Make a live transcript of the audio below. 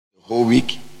whole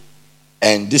week.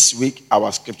 And this week,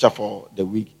 our scripture for the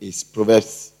week is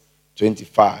Proverbs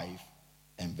 25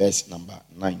 and verse number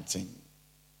 19.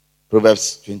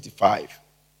 Proverbs 25,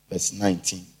 verse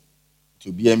 19.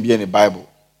 To be in the Bible,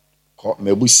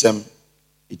 mebusem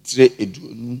itre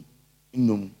eduonu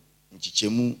inum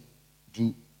nchichemu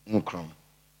du nkron.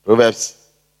 Proverbs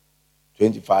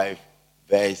 25,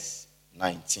 verse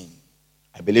 19.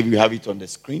 I believe you have it on the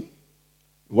screen.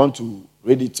 We want to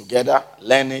read it together,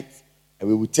 learn it, and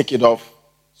we will take it off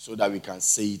so that we can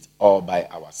say it all by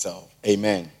ourselves.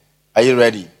 Amen. Are you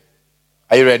ready?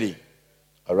 Are you ready?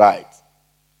 All right.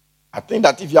 I think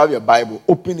that if you have your Bible,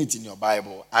 open it in your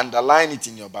Bible, underline it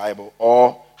in your Bible,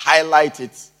 or highlight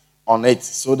it on it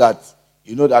so that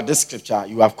you know that this scripture,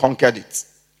 you have conquered it.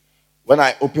 When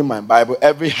I open my Bible,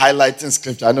 every highlighting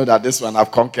scripture, I know that this one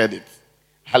I've conquered it.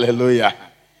 Hallelujah.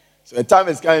 So the time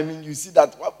is coming, you see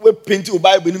that we paint your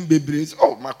Bible in babies.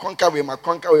 Oh, my conquer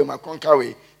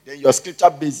way. Then your scripture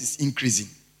base is increasing.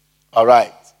 All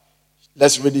right.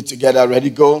 Let's read it together. Ready,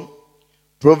 go.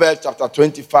 Proverbs chapter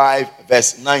 25,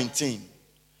 verse 19.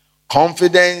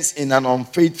 Confidence in an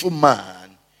unfaithful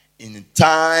man in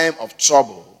time of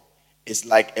trouble is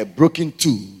like a broken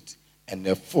tooth and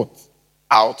a foot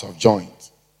out of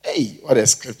joint. Hey, what a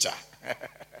scripture.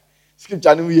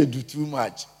 Scripture, we do too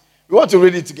much. We want to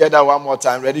read it together one more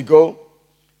time. Ready, go.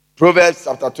 Proverbs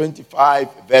chapter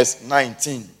 25, verse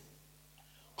 19.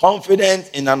 Confidence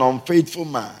in an unfaithful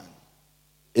man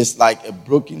is like a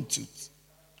broken tooth.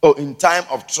 Oh, in time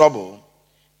of trouble,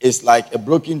 is like a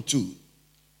broken tooth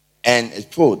and a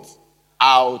foot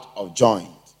out of joint.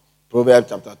 Proverbs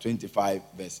chapter 25,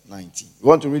 verse 19. You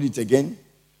want to read it again?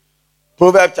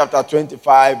 Proverbs chapter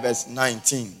 25, verse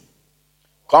 19.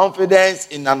 Confidence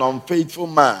in an unfaithful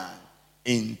man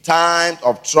in time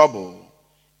of trouble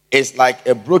is like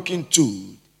a broken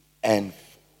tooth and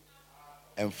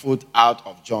foot out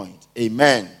of joint.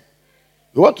 Amen.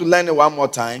 You want to learn it one more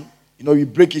time? You know, you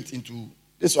break it into,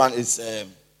 this one is,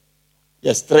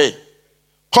 3.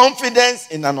 Confidence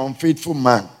in an unfaithful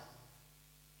man.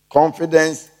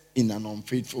 Confidence in an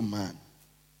unfaithful man.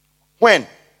 When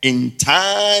in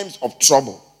times of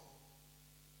trouble,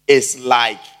 it's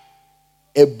like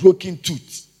a broken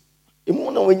tooth. You've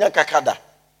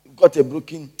got a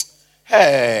broken,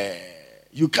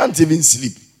 you can't even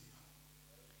sleep.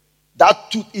 That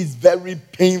tooth is very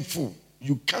painful.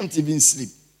 You can't even sleep.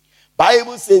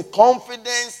 Bible says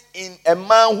confidence in a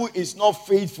man who is not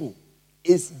faithful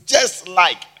is just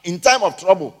like in time of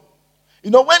trouble.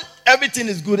 You know, when everything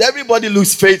is good, everybody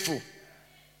looks faithful.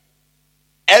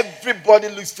 Everybody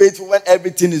looks faithful when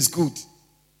everything is good.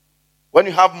 When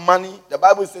you have money, the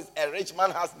Bible says a rich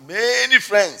man has many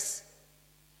friends.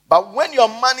 But when your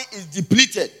money is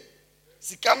depleted,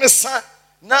 you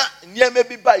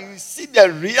see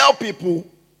the real people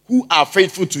who are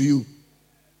faithful to you.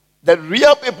 The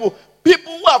real people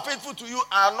who are faithful to you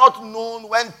are not known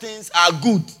when things are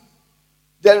good.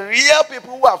 The real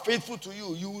people who are faithful to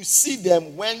you, you will see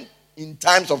them when in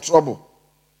times of trouble.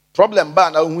 Problem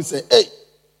bad, I will say, hey,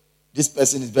 this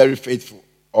person is very faithful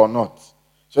or not.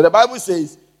 So the Bible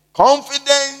says,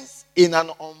 confidence in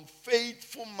an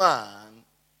unfaithful man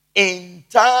in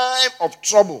time of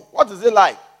trouble. What is it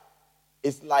like?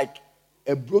 It's like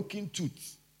a broken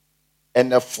tooth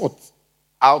and a foot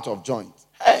out of joint.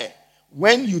 Hey,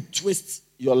 when you twist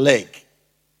your leg,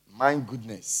 my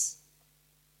goodness,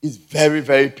 it's very,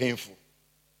 very painful.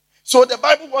 So the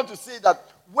Bible wants to say that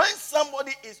when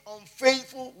somebody is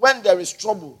unfaithful, when there is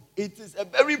trouble, it is a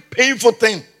very painful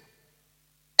thing.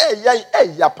 And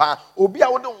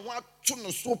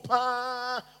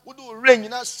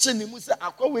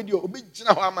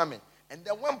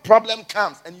then when problem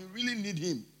comes and you really need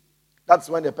him, that's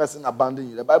when the person abandons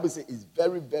you. The Bible says it's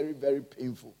very, very, very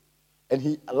painful. And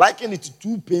he likened it to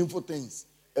two painful things.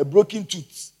 A broken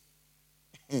tooth.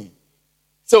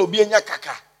 So, be a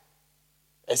kaka.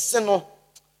 A seno.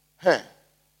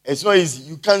 It's not easy.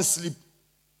 You can't sleep.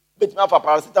 But my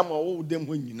paracetamol, them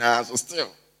when you know, so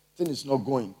still, thing is not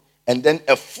going. And then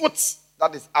a foot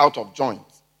that is out of joint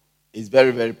is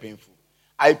very, very painful.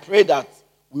 I pray that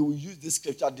we will use this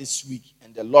scripture this week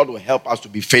and the Lord will help us to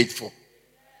be faithful.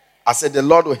 I said the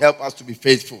Lord will help us to be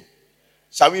faithful.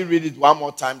 Shall we read it one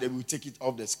more time? Then we'll take it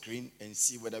off the screen and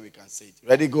see whether we can say it.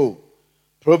 Ready, go.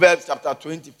 Proverbs chapter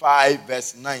 25,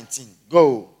 verse 19.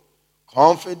 Go.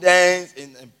 Confidence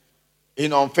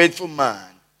in unfaithful man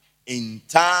in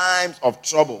times of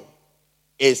trouble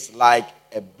is like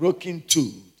a broken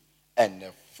tooth and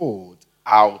a foot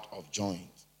out of joint.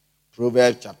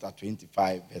 Proverbs chapter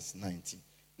 25, verse 19.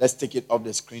 Let's take it off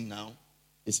the screen now.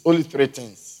 It's only 3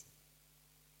 things.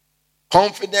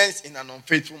 Confidence in an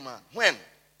unfaithful man. When?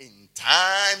 in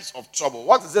times of trouble.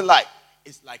 What is it like?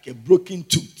 It's like a broken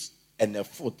tooth and a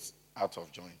foot out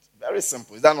of joint. Very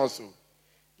simple. Is that not so?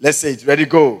 Let's say it. Ready,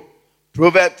 go.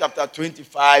 Proverbs chapter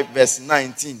 25, verse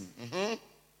 19.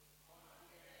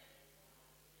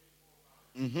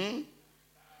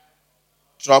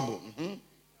 Trouble.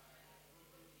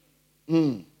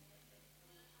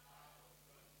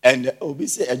 And we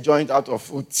say a joint out of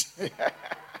foot.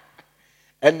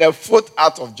 And a foot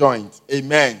out of joint.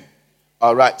 Amen.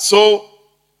 All right. So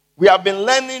we have been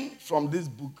learning from this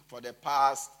book for the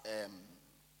past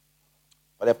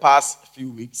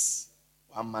few weeks,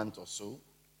 1 month or so.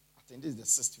 I think this is the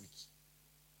 6th week.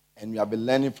 And we have been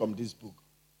learning from this book.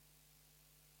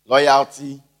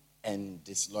 Loyalty and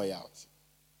disloyalty.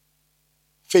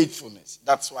 Faithfulness.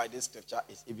 That's why this scripture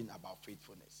is even about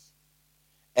faithfulness.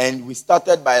 And we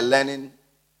started by learning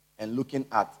and looking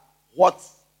at what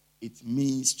it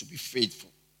means to be faithful.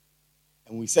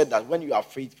 And we said that when you are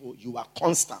faithful, you are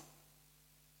constant.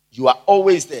 You are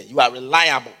always there. You are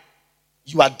reliable.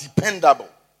 You are dependable.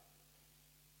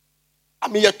 I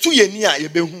mean, you are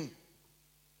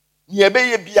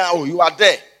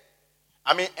there.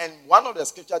 I mean, and one of the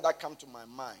scriptures that come to my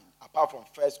mind, apart from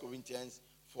 1 Corinthians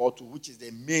 4:2, which is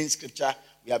the main scripture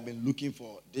we have been looking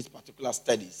for this particular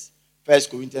studies. 1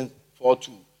 Corinthians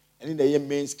 4:2. And in the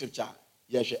main scripture,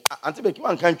 yes,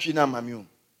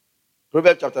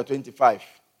 Proverbs chapter 25.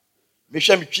 Make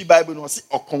sure me Bible no say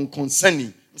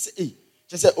concerning. I say, hey,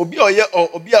 just say obi an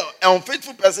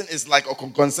unfaithful person is like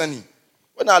concerning.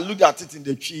 When I looked at it in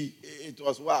the tree, it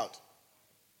was wild.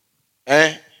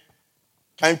 Can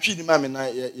tree the man na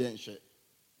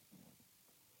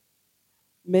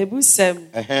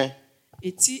Mebusem.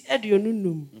 Eti eduonu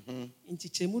num.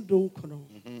 Nchichemu donkono.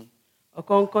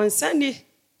 Okonkonsani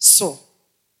so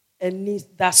eni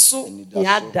daso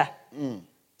yada.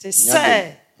 Te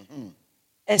say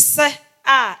ese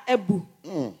a ebu.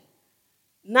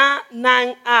 Na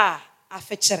nan a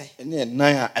afechere. Eni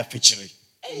nan a afechere.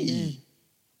 Eh.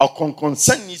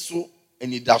 Okonkonsani so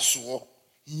eni daso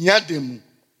yademu.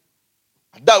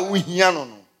 Ada wu hia no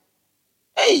no.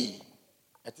 Eh.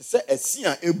 Ete say esi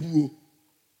a ebu.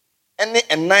 Ene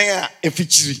enan a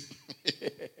afichiri.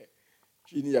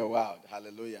 Training your wild.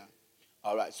 Hallelujah.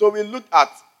 All right. So we looked at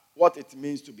what it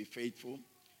means to be faithful.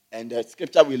 And the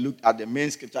scripture we looked at, the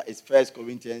main scripture is 1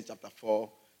 Corinthians chapter 4,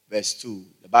 verse 2.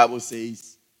 The Bible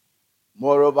says,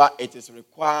 moreover, it is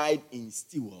required in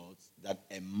stewards that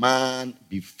a man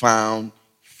be found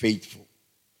faithful.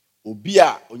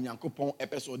 Obia onyankopon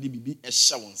episode bibi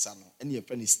ehya wonsa no. Any your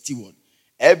friend is steward.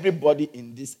 Everybody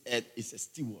in this earth is a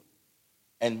steward.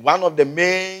 And one of the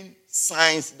main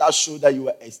signs that show that you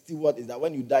are a steward is that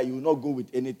when you die, you will not go with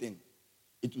anything.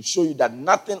 It will show you that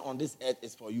nothing on this earth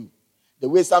is for you. The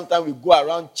way sometimes we go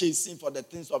around chasing for the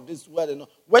things of this world. And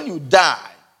when you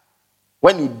die,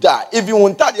 if you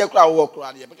want to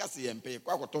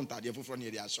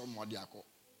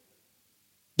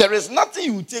there is nothing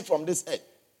you will take from this earth.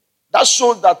 That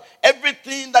shows that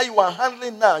everything that you are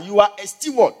handling now, you are a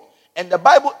steward. And the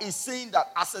Bible is saying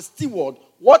that as a steward,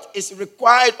 what is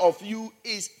required of you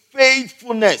is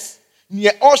faithfulness. And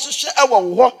so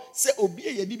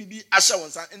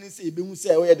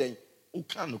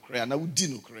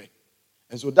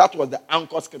that was the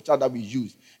anchor scripture that we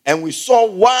used. And we saw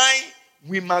why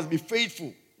we must be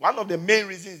faithful. One of the main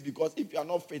reasons is because if you are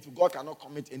not faithful, God cannot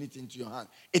commit anything to your hand.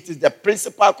 It is the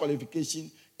principal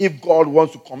qualification if God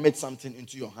wants to commit something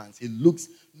into your hands. He looks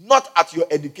not at your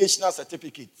educational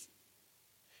certificate.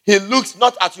 He looks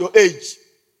not at your age.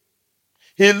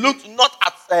 He looks not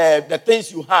at the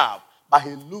things you have, but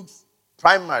he looks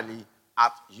primarily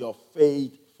at your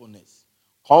faithfulness.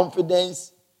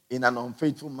 Confidence in an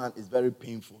unfaithful man is very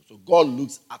painful. So God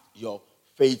looks at your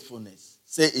faithfulness.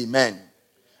 Say amen.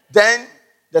 Then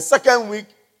the second week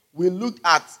we looked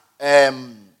at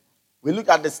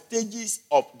the stages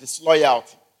of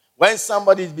disloyalty. When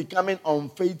somebody is becoming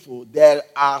unfaithful, there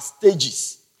are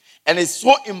stages. And it's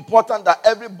so important that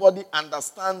everybody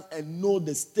understands and know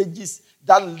the stages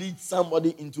that lead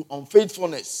somebody into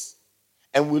unfaithfulness.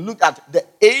 And we look at the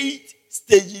 8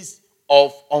 stages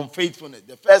of unfaithfulness.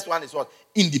 The first one is what?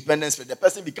 Independence. The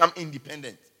person becomes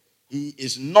independent. He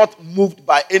is not moved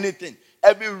by anything.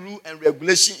 Every rule and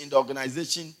regulation in the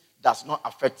organization does not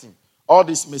affect him. All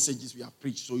these messages we have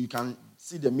preached, so you can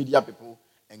see the media people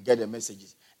and get the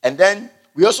messages. And then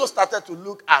we also started to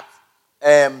look at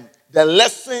the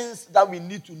lessons that we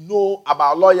need to know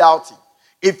about loyalty.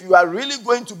 If you are really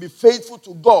going to be faithful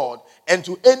to God and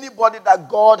to anybody that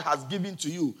God has given to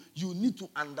you, you need to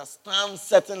understand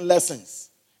certain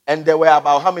lessons. And there were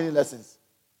about how many lessons?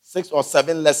 6 or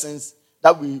 7 lessons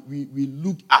that we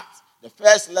looked at. The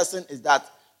first lesson is that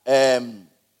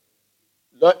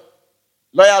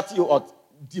loyalty or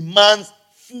demands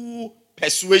full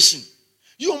persuasion.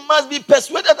 You must be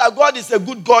persuaded that God is a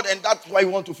good God and that's why you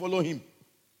want to follow him.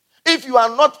 If you are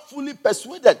not fully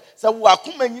persuaded, say we are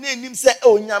coming in say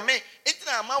oh nyame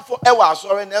itina amanfo ewa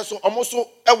asore na so omoso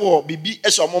ewo bibi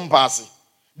ehomom paase.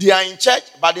 They are in church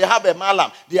but they have a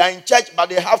malam. They are in church but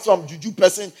they have some juju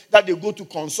person that they go to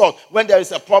consult. When there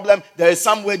is a problem, there is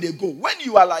somewhere they go. When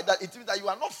you are like that, it means that you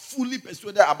are not fully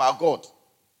persuaded about God.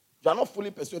 You are not fully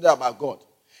persuaded about God.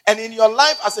 And in your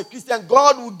life as a Christian,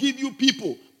 God will give you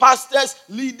people, pastors,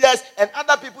 leaders, and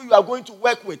other people you are going to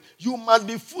work with. You must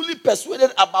be fully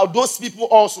persuaded about those people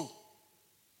also.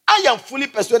 I am fully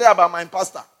persuaded about my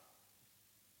pastor.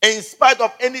 In spite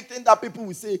of anything that people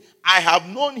will say, I have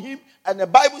known him. And the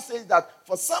Bible says that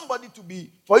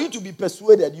for you to be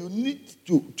persuaded, you need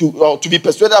to be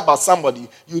persuaded about somebody,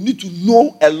 you need to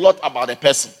know a lot about the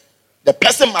person. The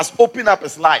person must open up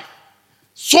his life.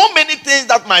 So many things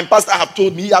that my pastor have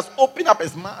told me. He has opened up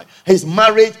his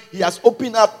marriage. He has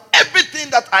opened up everything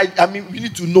that we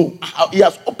need to know. He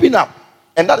has opened up.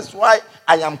 And that is why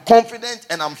I am confident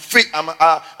and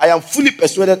I am fully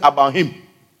persuaded about him.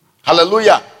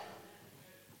 Hallelujah.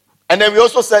 And then we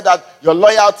also said that your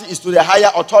loyalty is to the higher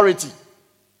authority.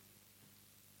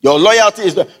 Your loyalty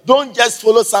is don't just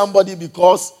follow somebody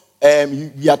because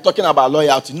we are talking about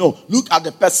loyalty. No, look at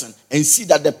the person and see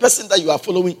that the person that you are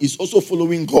following is also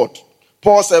following God.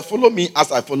 Paul said, follow me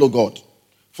as I follow God.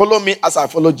 Follow me as I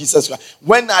follow Jesus Christ.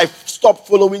 When I stop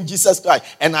following Jesus Christ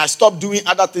and I stop doing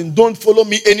other things, don't follow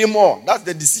me anymore. That's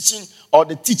the decision or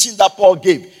the teaching that Paul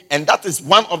gave. And that is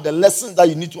one of the lessons that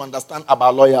you need to understand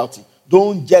about loyalty.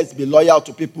 Don't just be loyal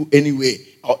to people anyway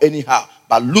or anyhow,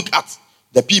 but look at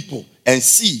the people and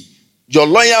see your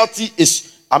loyalty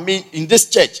is, in this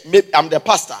church, maybe I'm the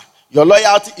pastor. Your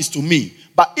loyalty is to me.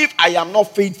 But if I am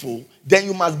not faithful, then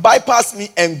you must bypass me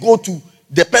and go to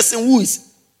the person who is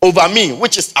over me,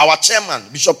 which is our chairman,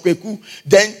 Bishop Kweku.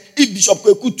 Then if Bishop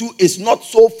Kweku too is not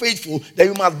so faithful, then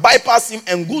you must bypass him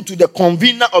and go to the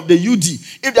convener of the UD.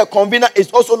 If the convener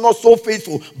is also not so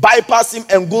faithful, bypass him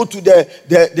and go to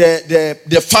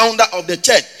the founder of the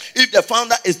church. If the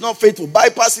founder is not faithful,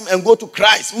 bypass him and go to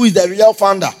Christ, who is the real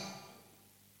founder.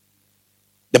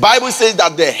 The Bible says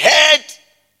that the head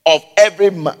of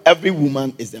every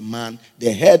woman is a man.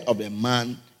 The head of a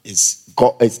man is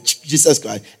God, is Jesus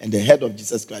Christ, and the head of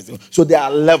Jesus Christ. So there are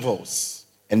levels.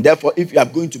 And therefore, if you are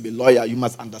going to be loyal, you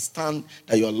must understand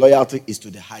that your loyalty is to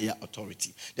the higher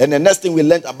authority. Then the next thing we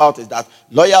learned about is that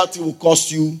loyalty will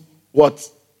cost you what?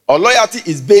 Or loyalty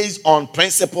is based on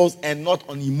principles and not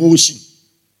on emotion.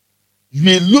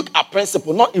 You look at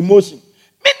principle, not emotion.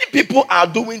 Many people are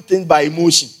doing things by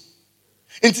emotion.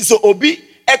 It is so obi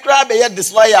ekra be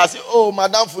disloyal say oh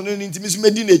madam funu intimi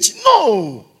media.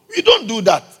 No, you don't do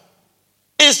that.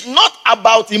 It's not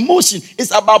about emotion, it's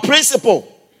about principle.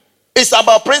 It's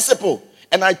about principle.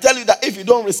 And I tell you that if you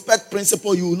don't respect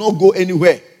principle, you will not go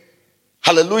anywhere.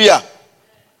 Hallelujah.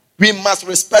 We must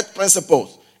respect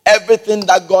principles. Everything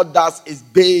that God does is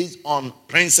based on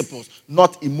principles,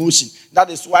 not emotion. That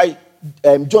is why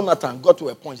Jonathan got to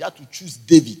a point he had to choose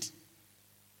David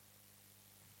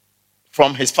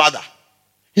from his father.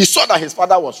 He saw that his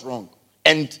father was wrong.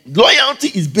 And loyalty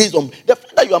is based on the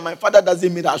fact that you are my father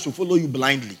doesn't mean that I should follow you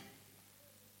blindly.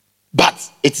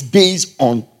 But it's based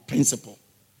on principle.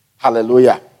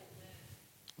 Hallelujah.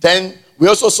 Then we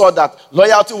also saw that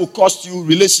loyalty will cost you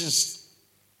relations.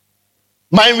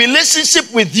 My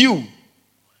relationship with you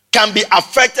can be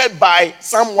affected by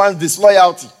someone's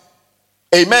disloyalty.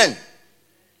 Amen.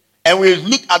 And we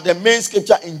look at the main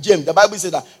scripture in James. The Bible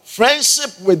says that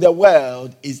friendship with the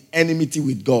world is enmity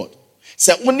with God.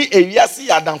 Say only ewiase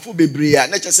adamfo bebre a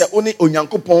na che say only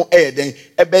onyankopon den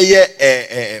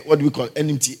ebeye what do we call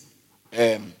enmity?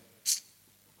 You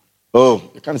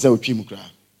can't say otwimu kra.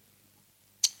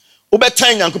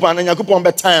 Obetan nyankopon na nyankopon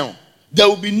betan. There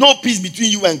will be no peace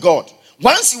between you and God.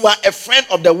 Once you are a friend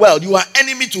of the world, you are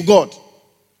enemy to God.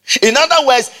 In other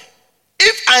words,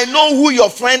 if I know who your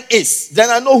friend is, then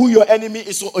I know who your enemy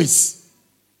is.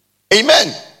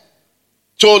 Amen.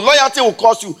 So loyalty will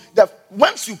cost you. That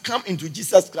once you come into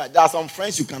Jesus Christ, there are some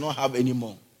friends you cannot have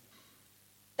anymore.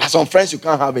 There are some friends you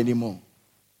can't have anymore.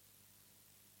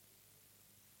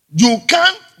 You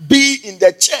can't be in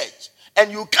the church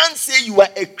and you can't say you are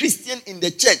a Christian in the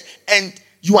church and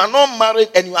you are not married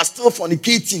and you are still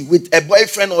fornicating with a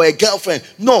boyfriend or a girlfriend.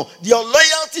 No, your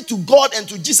loyalty to God and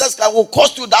to Jesus Christ will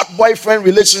cost you that boyfriend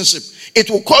relationship. It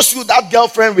will cost you that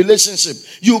girlfriend relationship.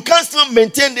 You can't still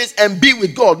maintain this and be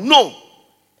with God. No.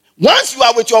 Once you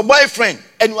are with your boyfriend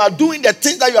and you are doing the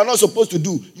things that you are not supposed to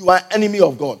do, you are enemy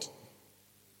of God.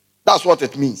 That's what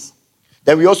it means.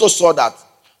 Then we also saw that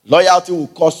loyalty will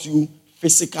cost you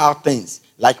physical things.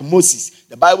 Like Moses,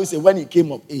 the Bible says when he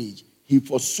came of age, he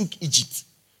forsook Egypt,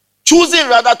 choosing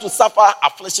rather to suffer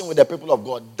affliction with the people of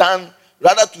God than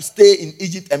rather to stay in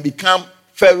Egypt and become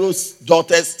Pharaoh's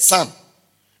daughter's son.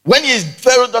 When he is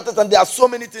Pharaoh's daughter's son, there are so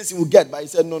many things he will get, but he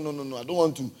said, no, I don't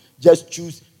want to just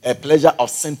choose a pleasure of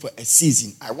sin for a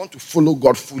season. I want to follow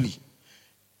God fully.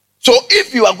 So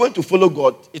if you are going to follow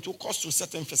God, it will cost you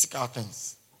certain physical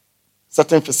things.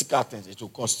 Certain physical things it will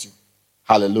cost you.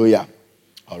 Hallelujah.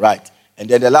 All right. And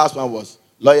then the last one was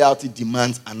loyalty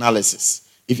demands analysis.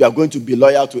 If you are going to be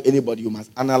loyal to anybody, you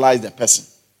must analyze the person.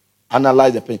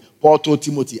 Analyze the person. Paul told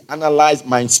Timothy, analyze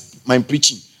my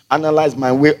preaching. Analyze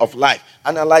my way of life.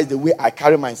 Analyze the way I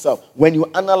carry myself. When you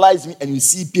analyze me and you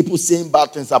see people saying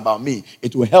bad things about me,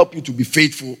 it will help you to be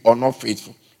faithful or not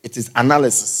faithful. It is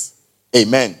analysis.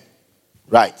 Amen.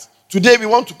 Right. Today we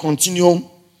want to continue.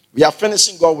 We are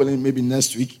finishing, God willing, maybe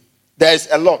next week. There is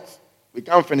a lot. We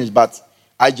can't finish, but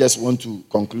I just want to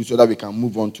conclude so that we can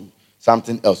move on to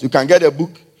something else. You can get a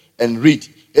book and read.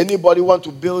 Anybody want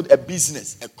to build a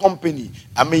business, a company,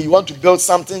 you want to build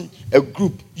something, a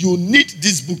group, you need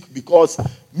this book because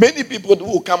many people who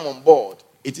will come on board,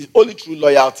 it is only through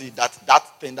loyalty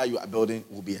that thing that you are building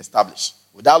will be established.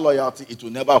 Without loyalty, it will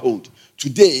never hold.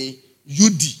 Today,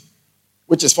 UD,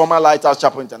 which is former Lighthouse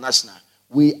Chapel International,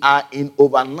 we are in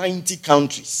over 90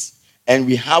 countries and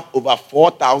we have over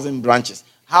 4,000 branches.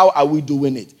 How are we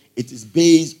doing it? It is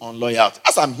based on loyalty.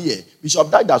 As I'm here, Bishop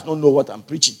Dag does not know what I'm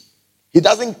preaching. He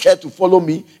doesn't care to follow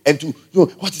me and to know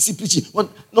what is he preaching.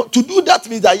 No, to do that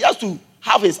means that he has to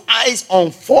have his eyes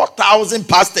on 4,000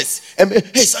 pastors. And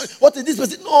hey, son, what is this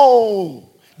person? No.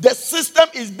 The system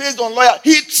is based on loyalty.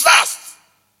 He trusts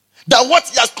that what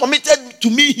he has committed to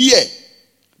me here,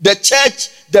 the church,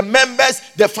 the members,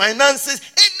 the finances,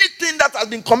 anything that has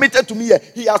been committed to me here,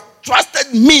 he has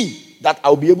trusted me that I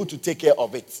will be able to take care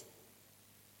of it.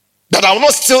 That I will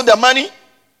not steal the money.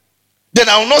 That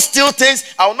I will not steal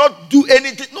things. I will not do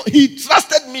anything. No, he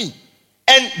trusted me.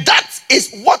 And that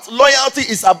is what loyalty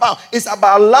is about. It's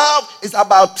about love. It's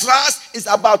about trust. It's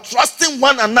about trusting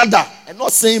one another and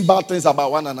not saying bad things about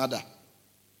one another.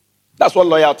 That's what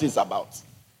loyalty is about.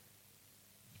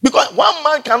 Because one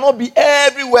man cannot be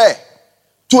everywhere.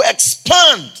 To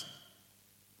expand.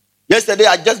 Yesterday,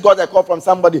 I just got a call from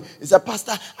somebody. He said,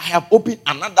 Pastor, I have opened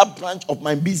another branch of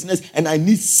my business and I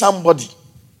need somebody.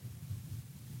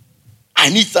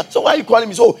 So why are you calling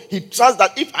me? So he trusts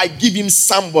that if I give him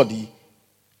somebody,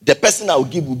 the person I will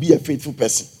give will be a faithful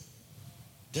person.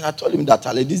 Then I told him that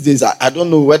these days, I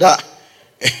don't know whether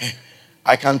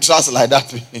I can trust like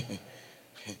that.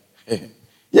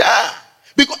 Yeah.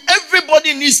 Because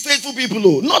everybody needs faithful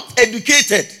people, not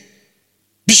educated.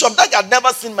 Bishop Dag had never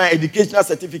seen my educational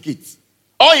certificate.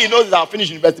 All he knows is I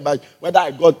finished university, but whether I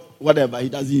got whatever, he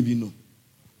doesn't even know.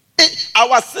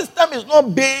 Our system is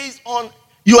not based on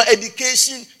your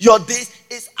education, your days.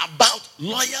 It's about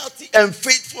loyalty and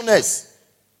faithfulness.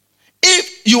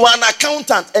 If you are an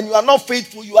accountant and you are not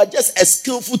faithful, you are just a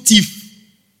skillful thief.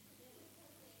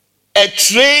 A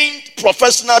trained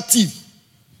professional thief.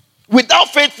 Without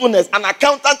faithfulness, an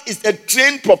accountant is a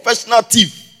trained professional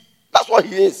thief. That's what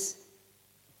he is.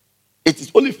 It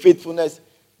is only faithfulness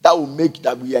that will make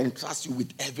that we entrust you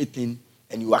with everything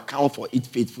and you account for it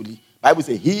faithfully. The Bible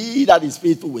says, he that is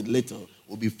faithful with little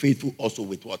will be faithful also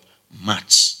with what?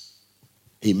 Much.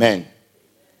 Amen.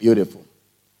 Beautiful.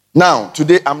 Now,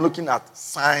 today I'm looking at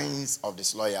signs of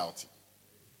disloyalty.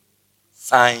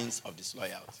 Signs of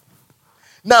disloyalty.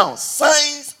 Now,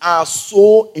 signs are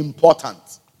so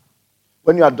important.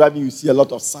 When you are driving, you see a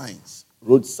lot of signs.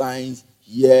 Road signs,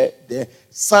 here, there.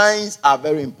 Signs are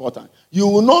very important. You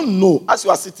will not know, as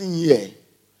you are sitting here,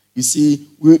 you see,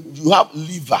 you have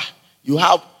liver, you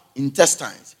have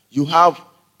intestines, you have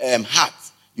heart,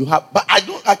 but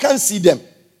I can't see them.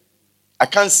 I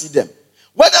can't see them.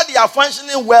 Whether they are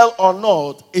functioning well or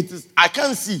not, I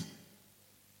can't see.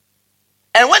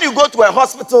 And when you go to a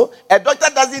hospital, a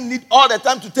doctor doesn't need all the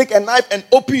time to take a knife and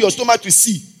open your stomach to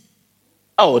see.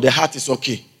 Oh, the heart is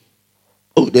okay.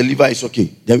 Oh, the liver is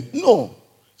okay. No.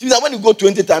 See that when you go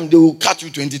 20 times, they will cut you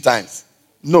 20 times.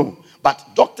 No. But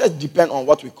doctors depend on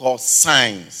what we call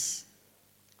signs.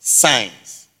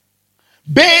 Signs.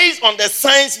 Based on the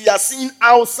signs we are seeing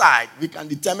outside, we can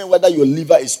determine whether your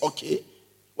liver is okay,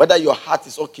 whether your heart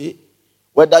is okay,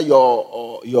 whether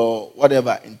your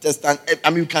whatever, intestine.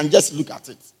 You can just look at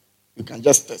it. You can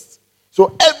just test.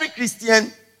 So every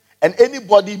Christian and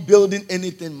anybody building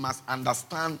anything must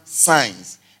understand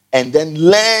signs and then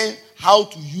learn how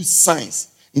to use signs.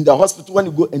 In the hospital, when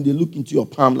you go and they look into your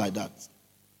palm like that,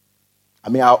 I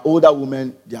mean, our older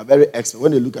women, they are very expert.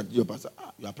 When they look at your pastor,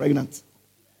 you are pregnant.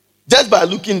 Just by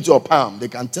looking into your palm, they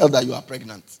can tell that you are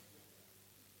pregnant.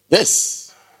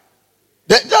 Yes.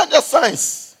 They are just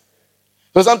signs.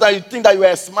 So sometimes you think that you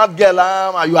are a smart girl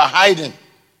or you are hiding.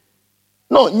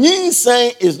 No,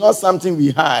 nyinseng is not something we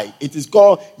hide. It is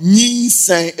called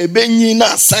nyinseng.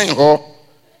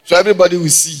 So everybody will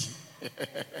see.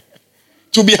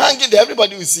 To be hanging there,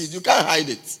 everybody will see it. You can't hide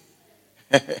it.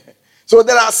 So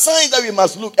there are signs that we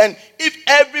must look. And if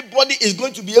everybody is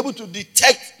going to be able to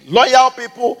detect loyal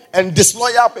people and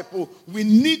disloyal people, we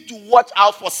need to watch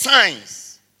out for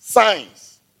signs.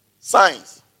 Signs.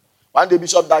 One day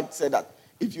Bishop Dag said that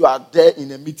if you are there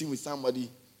in a meeting with somebody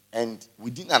and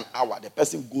within an hour, the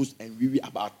person goes and wee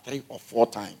about 3 or 4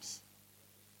 times,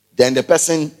 then the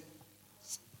person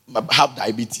have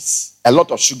diabetes, a lot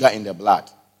of sugar in the blood.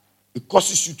 It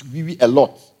causes you to wee a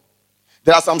lot.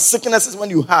 There are some sicknesses when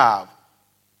you have,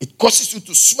 it causes you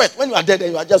to sweat. When you are there,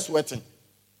 then you are just sweating.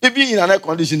 Even in an air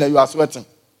conditioner, you are sweating.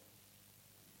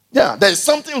 Yeah, there is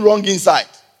something wrong inside.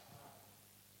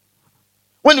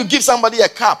 When you give somebody a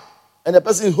cup and the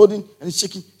person is holding and is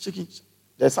shaking,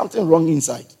 there's something wrong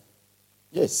inside.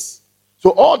 Yes.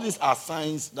 So all these are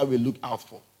signs that we look out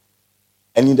for.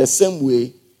 And in the same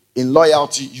way, in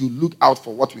loyalty, you look out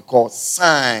for what we call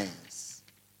signs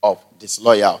of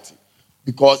disloyalty.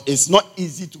 Because it's not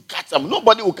easy to catch them.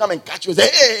 Nobody will come and catch you and say,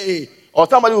 hey. Or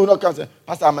somebody will not come and say,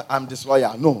 Pastor, I'm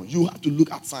disloyal. No, you have to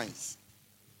look at signs.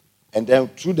 And then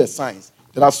through the signs,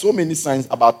 there are so many signs,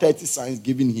 about 30 signs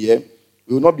given here.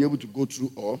 We will not be able to go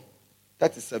through all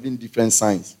 37 different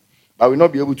signs. But we will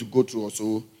not be able to go through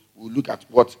also. We'll look at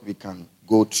what we can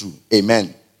go through.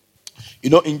 Amen. You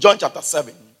know, in John chapter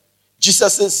 7,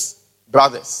 Jesus'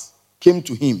 brothers came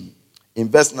to him in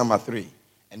verse number 3.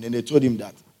 And then they told him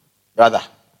that, brother,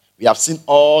 we have seen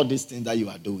all these things that you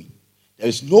are doing. There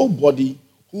is nobody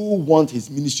who wants his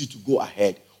ministry to go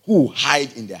ahead, who will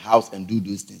hide in the house and do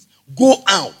those things. Go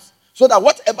out so that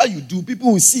whatever you do,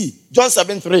 people will see. John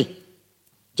 7:3.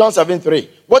 John 7:3.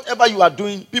 Whatever you are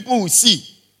doing, people will see.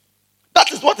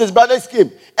 That is what his brothers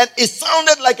came. And it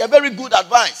sounded like a very good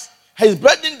advice. His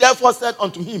brethren therefore said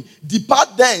unto him,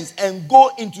 depart thence and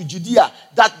go into Judea,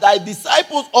 that thy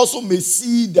disciples also may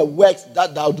see the works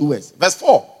that thou doest. Verse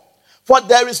 4. For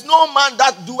there is no man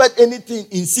that doeth anything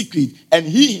in secret, and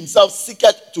he himself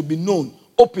seeketh to be known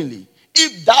openly.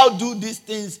 If thou do these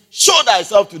things, show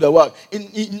thyself to the world.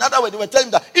 In other words, they were telling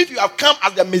him that if you have come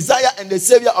as the Messiah and the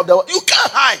Savior of the world, you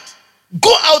can't hide.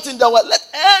 Go out in the world. Let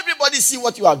everybody see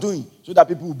what you are doing so that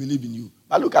people will believe in you.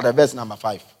 But look at the verse number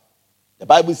 5. The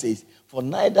Bible says, for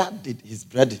neither did his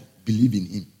brethren believe in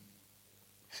him.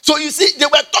 So you see, they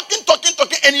were talking,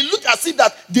 and it looked as if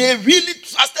that they really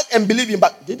trusted and believed him,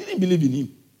 but they didn't believe in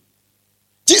him.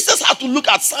 Jesus had to look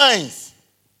at signs.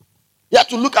 He had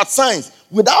to look at signs.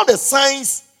 Without the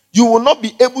signs, you will not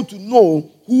be able to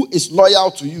know who is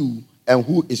loyal to you and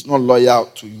who is not loyal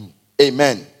to you.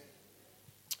 Amen.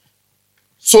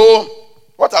 So,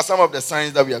 what are some of the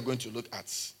signs that we are going to look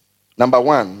at? Number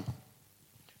 1,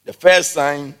 the first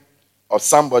sign of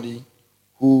somebody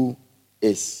who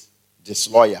is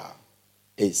disloyal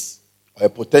or a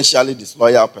potentially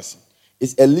disloyal person,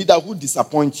 is a leader who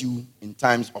disappoints you in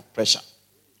times of pressure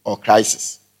or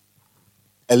crisis.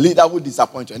 A leader who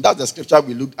disappoints you. And that's the scripture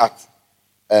we looked at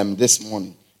this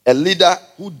morning. A leader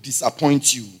who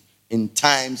disappoints you in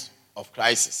times of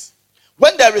crisis.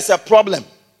 When there is a problem,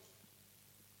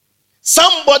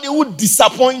 somebody who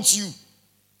disappoints you.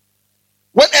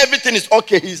 When everything is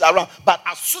okay, he's around. But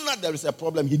as soon as there is a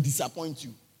problem, he disappoints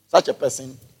you. Such a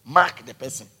person, mark the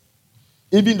person.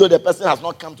 Even though the person has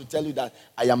not come to tell you that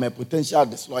I am a potential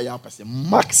disloyal person,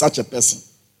 mark such a person.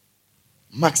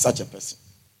 Mark such a person.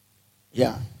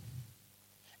 Yeah.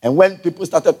 And when people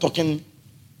started talking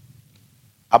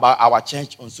about our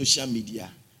church on social media,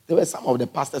 there were some of the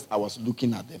pastors I was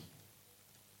looking at them.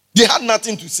 They had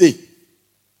nothing to say.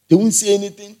 They wouldn't say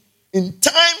anything. In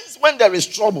times when there is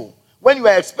trouble, when you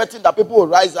are expecting that people will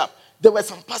rise up, there were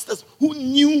some pastors who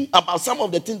knew about some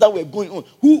of the things that were going on,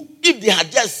 who, if they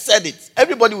had just said it,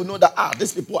 everybody would know that,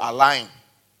 these people are lying.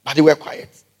 But they were quiet.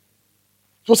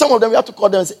 So some of them, we have to call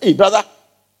them and say, hey, brother,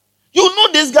 you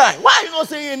know this guy. Why are you not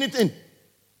saying anything?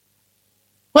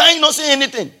 Why are you not saying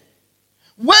anything?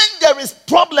 When there is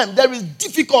problem, there is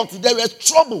difficulty, there is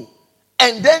trouble,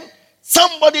 and then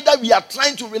somebody that we are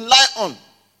trying to rely on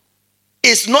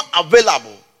is not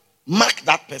available, mark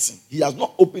that person. He has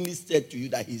not openly said to you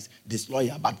that he's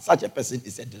disloyal, but such a person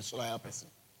is a disloyal person.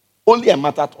 Only a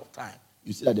matter of time.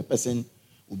 You see that the person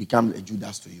will become a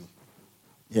Judas to you.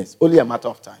 Yes, only a matter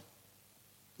of time.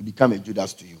 Will become a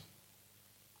Judas to you.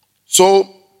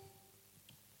 So,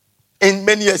 In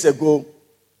many years ago,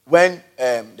 when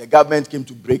the government came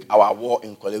to break our war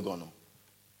in Kolegono,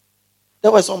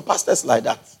 there were some pastors like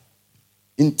that.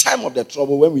 In time of the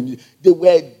trouble, when they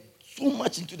were so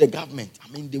much into the government.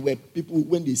 I mean, they were people,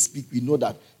 when they speak, we know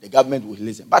that the government will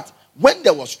listen. But when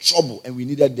there was trouble and we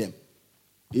needed them,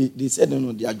 they said,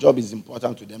 no, their job is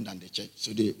important to them than the church.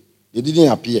 So they didn't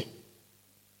appear.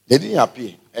 They didn't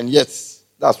appear. And yes,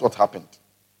 that's what happened.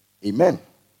 Amen.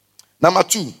 Number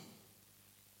two.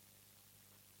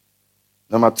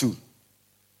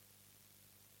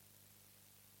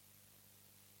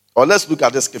 Or let's look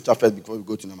at the scripture first before we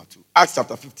go to number 2. Acts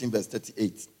chapter 15, verse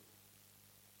 38.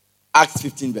 Acts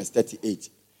 15, verse 38.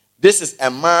 This is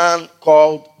a man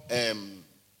called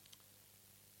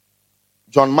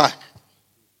John Mark.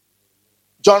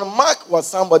 John Mark was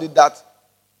somebody that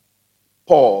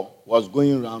Paul was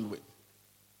going around with.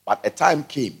 But a time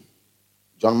came,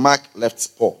 John Mark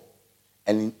left Paul.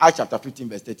 And in Acts chapter 15,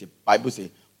 verse 30, the Bible says,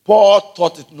 Paul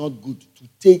thought it not good to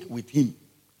take with him,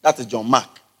 that is John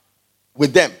Mark,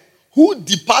 with them, who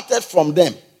departed from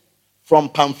them from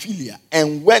Pamphylia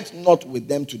and went not with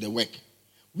them to the work.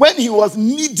 When he was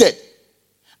needed,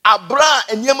 Abra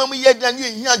and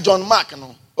John Mark,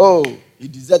 he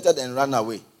deserted and ran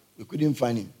away. We couldn't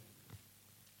find him.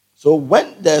 So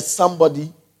when there's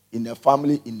somebody in the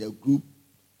family, in the group,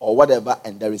 or whatever,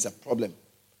 and there is a problem,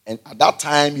 and at that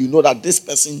time you know that this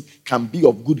person can be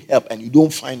of good help and you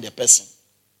don't find the person,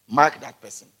 mark that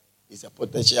person. He's a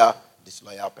potential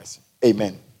disloyal person.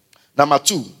 Amen. Number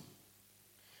 2,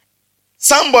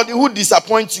 somebody who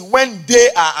disappoints you when they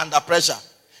are under pressure.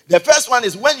 The first one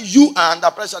is when you are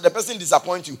under pressure, the person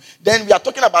disappoints you. Then we are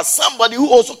talking about somebody who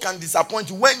also can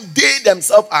disappoint you when they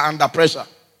themselves are under pressure.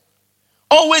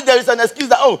 Always there is an excuse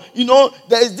that,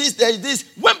 there is this.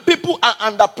 When people are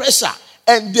under pressure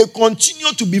and they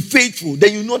continue to be faithful,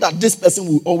 then you know that this person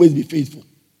will always be faithful.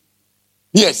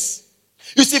 Yes.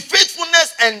 You see,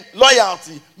 faithfulness and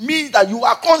loyalty means that you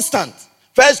are constant.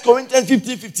 1 Corinthians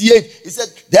 15:58, he said,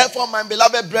 therefore, my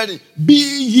beloved brethren, be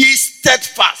ye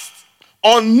steadfast,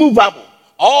 unmovable,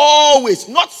 always,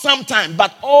 not sometime,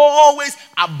 but always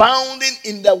abounding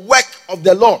in the work of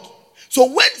the Lord. So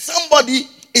when somebody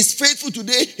is faithful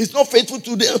today, he's not faithful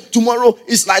today, tomorrow,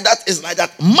 it's like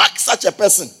that. Mark such a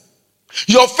person.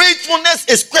 Your faithfulness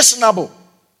is questionable.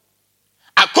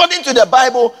 According to the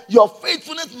Bible, your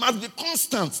faithfulness must be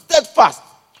constant, steadfast,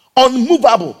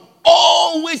 unmovable,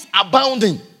 always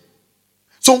abounding.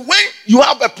 So when you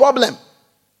have a problem,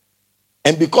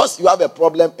 and because you have a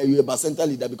problem and you're a Bacenta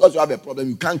leader, because you have a problem,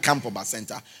 you can't come for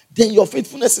Bacenta, then your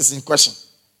faithfulness is in question.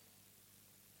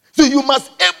 So you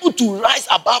must be able to rise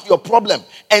above your problem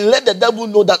and let the devil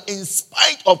know that in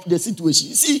spite of the situation,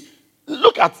 you see,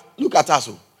 look at us.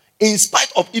 In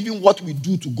spite of even what we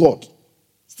do to God,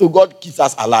 still God keeps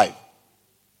us alive.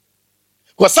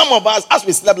 Because some of us, as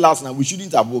we slept last night, we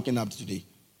shouldn't have woken up today,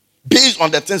 based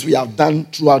on the things we have done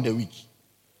throughout the week.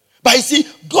 But you see,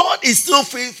 God is still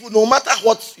faithful no matter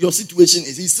what your situation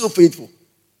is. He's still faithful.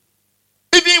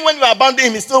 Even when you abandon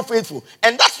him, he's still faithful.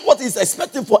 And that's what he's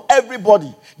expecting for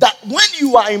everybody. That when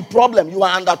you are in problem, you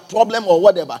are under problem or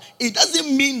whatever, it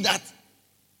doesn't mean that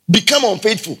become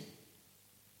unfaithful.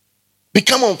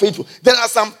 Become unfaithful. There are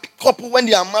some couple when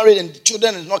they are married and the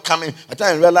children is not coming, at the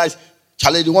time you realize,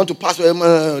 Charlie, they want to pass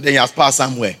away, then he has passed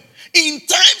somewhere. In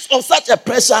times of such a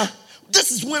pressure,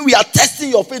 this is when we are testing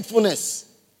your faithfulness.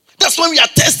 That's when we are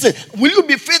testing. Will you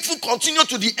be faithful, continue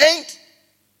to the end?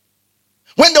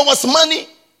 When there was money,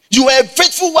 you were a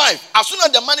faithful wife. As soon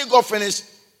as the money got finished,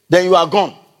 then you are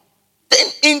gone. Then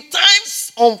in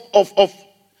times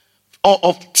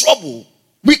of trouble,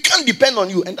 we can't depend on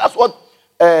you. And that's what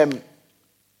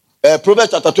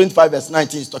Proverbs chapter 25 verse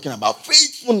 19 is talking about.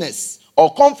 Faithfulness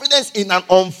or confidence in an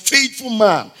unfaithful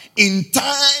man in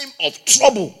time of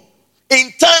trouble.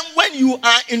 In time when you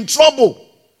are in trouble,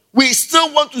 we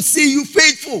still want to see you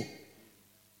faithful.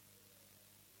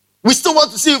 We still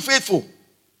want to see you faithful.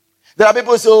 There are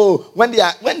people who say,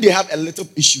 when they have a little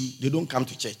issue, they don't come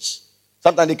to church.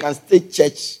 Sometimes they can stay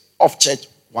off church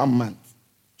 1 month,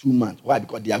 2 months. Why?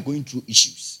 Because they are going through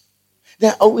issues. They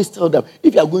always tell them,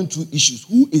 if you are going through issues,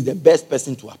 who is the best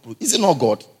person to approach? Is it not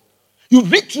God? You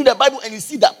read through the Bible and you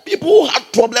see that people who had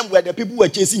problems were the people who were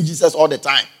chasing Jesus all the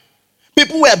time.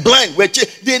 People who were blind,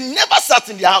 they never sat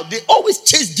in their house. They always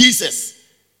chased Jesus.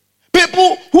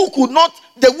 People who could not,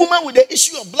 the woman with the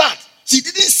issue of blood, she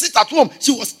didn't sit at home.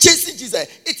 She was chasing Jesus.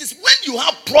 It is when you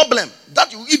have problem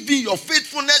that you even your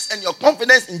faithfulness and your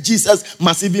confidence in Jesus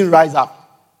must even rise up.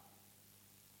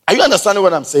 Are you understanding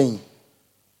what I'm saying?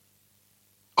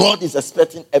 God is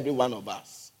expecting every one of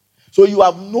us So you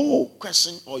have no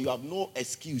question or you have no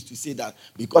excuse to say that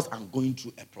because I'm going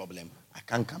through a problem, I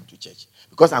can't come to church.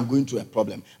 Because I'm going through a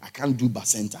problem, I can't do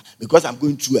bacenta. Because I'm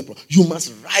going through a problem. You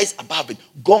must rise above it.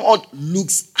 God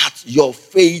looks at your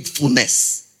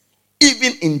faithfulness.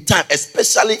 Even in time,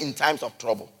 especially in times of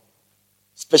trouble.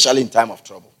 Especially in time of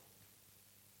trouble.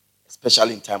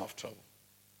 Especially in time of trouble.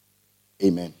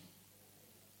 Amen.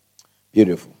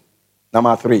 Beautiful.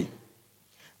 Number 3.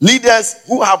 Leaders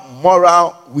who have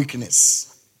moral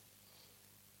weakness.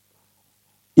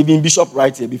 Even Bishop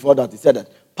writes here before that, he said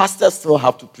that pastors still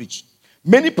have to preach.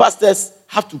 Many pastors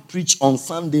have to preach on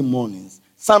Sunday mornings,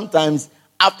 sometimes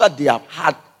after they have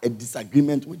had a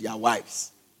disagreement with their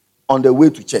wives on the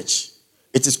way to church.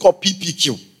 It is called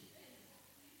PPQ.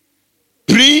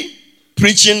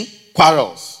 Pre-preaching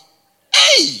quarrels.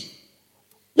 Hey!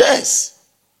 Yes.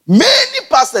 Many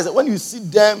pastors, when you see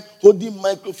them holding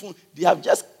microphone, they have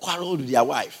just quarreled with their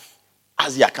wife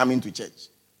as they are coming to church.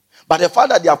 But the fact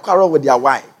that they have quarreled with their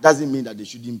wife doesn't mean that they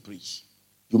shouldn't preach.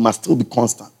 You must still be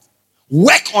constant.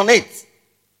 Work on it.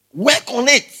 Work on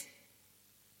it.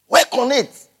 Work on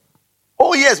it.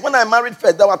 Oh yes, when I married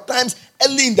first, there were times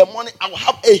early in the morning I would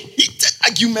have a heated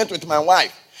argument with my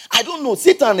wife. I don't know,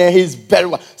 Satan and his very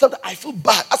well. Sometimes I feel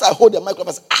bad as I hold the microphone.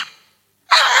 I say,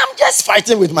 I'm just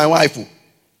fighting with my wife.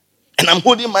 And I'm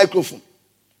holding microphone.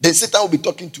 Then Satan will be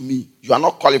talking to me. You are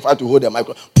not qualified to hold the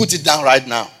microphone. Put it down right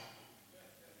now.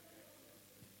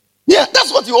 Yeah,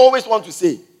 that's what you always want to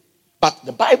say. But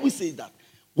the Bible says that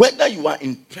whether you are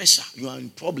in pressure, you are in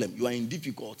problem, you are in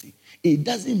difficulty, it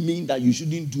doesn't mean that you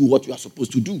shouldn't do what you are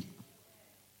supposed to do.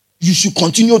 You should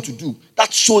continue to do.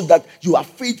 That shows that you are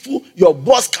faithful. Your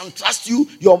boss can trust you.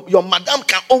 Your madam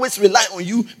can always rely on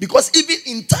you. Because even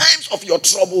in times of your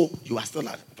trouble, you are still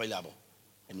available.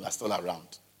 And you are still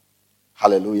around.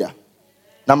 Hallelujah.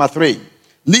 Number 3,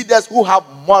 leaders who have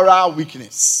moral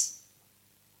weakness.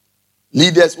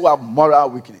 Leaders who have moral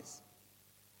weakness.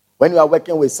 When you are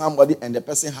working with somebody and the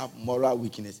person have moral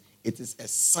weakness, it is a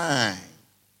sign.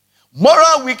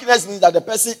 Moral weakness means that the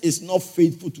person is not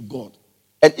faithful to God.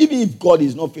 And even if God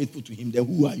is not faithful to him, then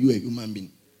who are you, a human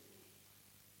being?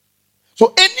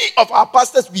 So any of our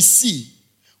pastors we see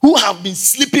who have been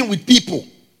sleeping with people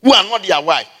who are not their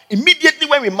wife, immediately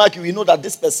when we mark you, we know that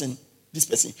this person,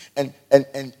 and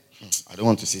I don't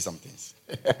want to say some things.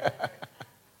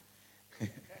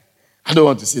 I don't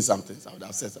want to say some things. I would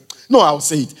have said something. No, I'll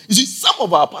say it. You see, some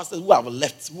of our pastors who have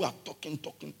left, who are talking.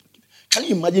 Can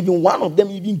you imagine even one of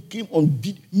them even came on,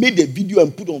 made a video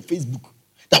and put on Facebook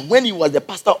that when he was the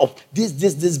pastor of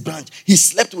this branch, he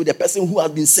slept with the person who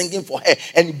had been singing for her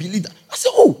and he believed that. I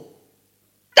said,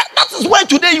 that is why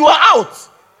today you are out.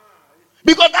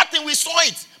 Because that thing, we saw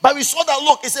it. But we saw that,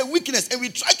 look, it's a weakness. And we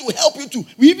tried to help you too.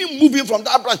 We even moved him from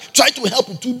that branch. Tried to help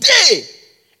him today.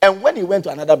 And when he went to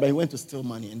another branch, he went to steal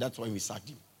money. And that's why we sacked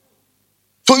him.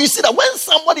 So you see that when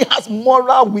somebody has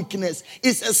moral weakness,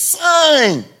 it's a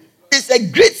sign. It's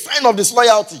a great sign of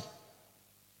disloyalty.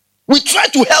 We try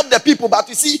to help the people. But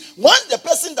you see, once the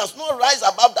person does not rise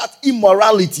above that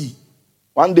immorality,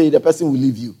 one day the person will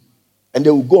leave you. And they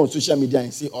will go on social media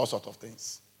and say all sorts of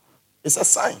things. It's a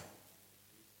sign.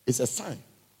 It's a sign.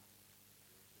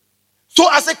 So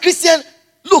as a Christian,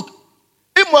 look,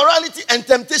 immorality and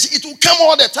temptation, it will come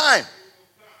all the time.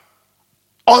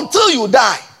 Until you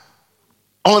die.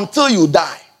 Until you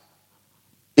die.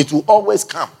 It will always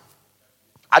come.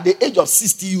 At the age of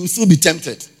 60, you will still be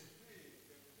tempted.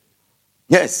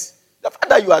 Yes. The fact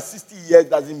that you are 60 years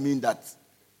doesn't mean that.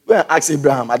 When I asked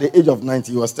Abraham, at the age of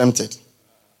 90, he was tempted.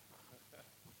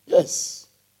 Yes.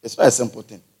 It's not a simple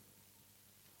thing.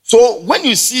 So when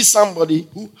you see somebody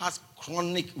who has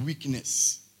chronic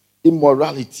weakness,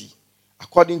 immorality,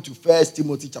 according to 1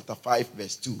 Timothy chapter 5,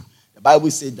 verse 2, the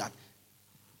Bible says that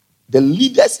the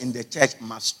leaders in the church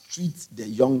must treat the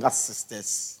younger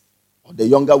sisters or the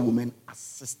younger women as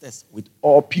sisters with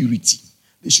all purity.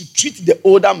 They should treat the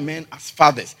older men as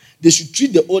fathers. They should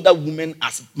treat the older women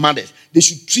as mothers. They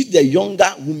should treat the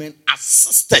younger women as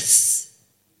sisters.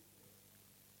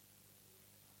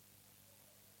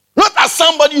 Not as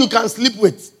somebody you can sleep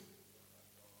with,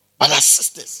 but as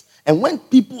sisters. And when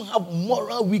people have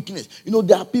moral weakness,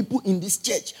 there are people in this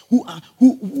church who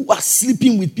are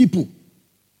sleeping with people.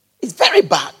 It's very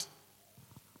bad.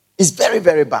 It's very,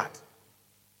 very bad.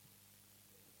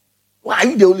 Why are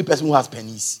you the only person who has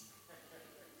pennies?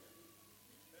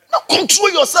 Now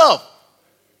control yourself.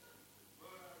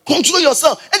 Control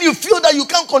yourself. And you feel that you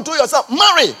can't control yourself,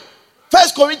 marry. 1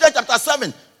 Corinthians chapter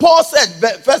 7. Paul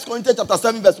said, 1 Corinthians chapter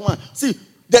 7, verse 1. See,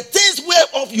 the things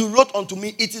whereof you wrote unto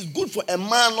me, it is good for a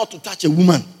man not to touch a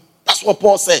woman. That's what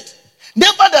Paul said.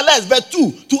 Nevertheless, verse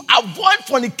 2, to avoid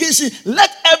fornication, let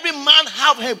every man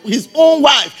have his own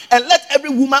wife, and let every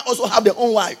woman also have their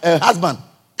own wife, husband.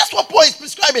 That's what Paul is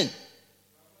prescribing.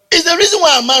 It's the reason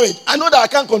why I'm married. I know that I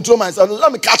can't control myself.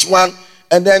 Let me catch one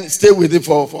and then stay with it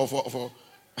for.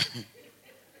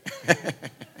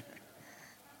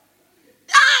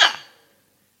 Yeah.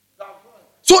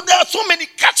 So there are so many.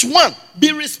 Catch one,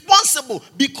 be responsible,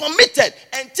 be committed,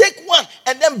 and take one,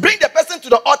 and then bring the person to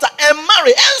the altar and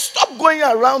marry, and stop going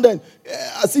around and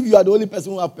as if you are the only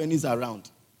person who have pennies around.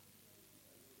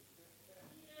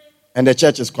 And the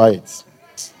church is quiet.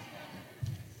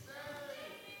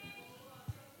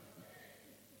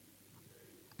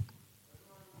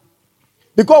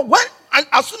 Because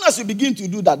as soon as you begin to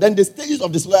do that, then the stages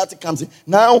of disloyalty comes in.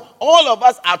 Now, all of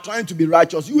us are trying to be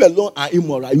righteous. You alone are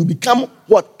immoral. You become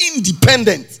what?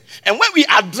 Independent. And when we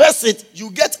address it, you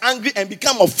get angry and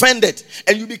become offended.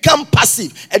 And you become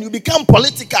passive. And you become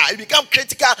political. You become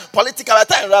critical, political. By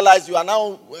the time you realize you are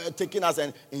now taking us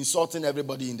and insulting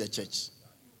everybody in the church.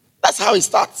 That's how it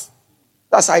starts.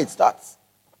 That's how it starts.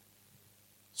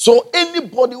 So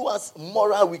anybody who has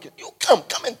moral weakness, you come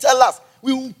and tell us.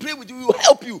 We will pray with you. We will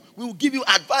help you. We will give you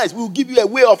advice. We will give you a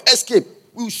way of escape.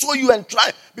 We will show you and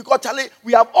try. Because, Charlie,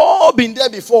 we have all been there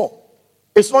before.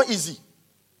 It's not easy.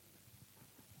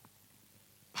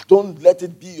 But don't let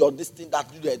it be your this thing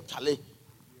that you do, Charlie.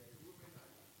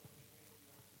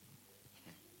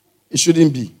 It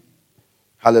shouldn't be.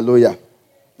 Hallelujah.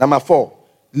 Number 4.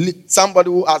 Somebody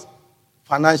who has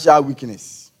financial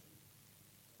weakness.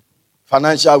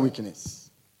 Financial weakness.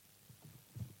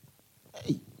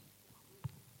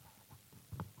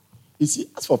 You see,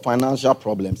 as for financial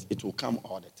problems, it will come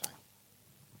all the time.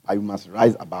 But you must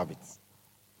rise above it.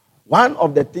 One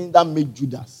of the things that made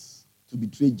Judas to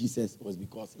betray Jesus was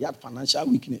because he had financial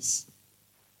weakness.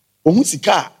 One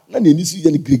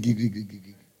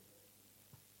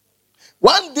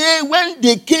day when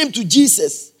they came to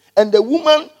Jesus and the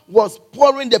woman was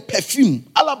pouring the perfume,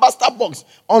 alabaster box,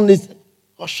 on his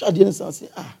said,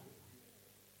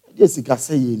 Jessica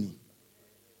say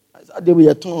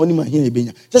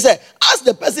just say, ask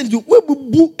the person to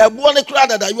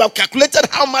that you have calculated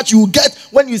how much you will get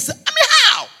when you say,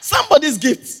 how? Somebody's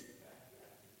gift.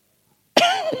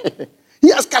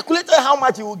 He has calculated how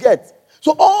much he will get.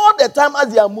 So all the time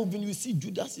as they are moving, you see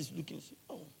Judas is looking.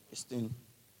 Oh, this thing.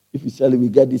 If we sell it, we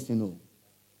get this thing.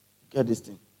 Get this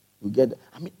thing. We get.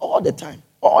 All the time.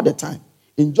 All the time.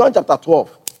 In John chapter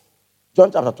 12.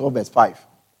 John chapter 12 verse 5.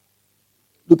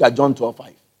 Look at John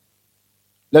 12:5.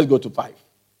 Let's go to 5.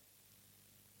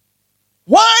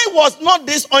 Why was not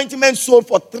this ointment sold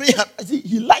for 300? See,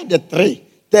 he liked the 3.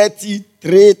 30,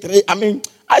 3.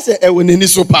 I say, 3,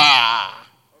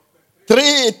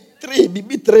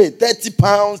 BB 3, 30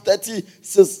 pounds, 30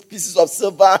 pieces of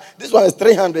silver. This one is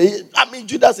 300.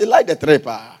 Judas, he liked the 3.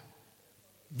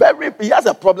 He has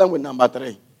a problem with number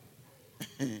 3.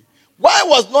 Why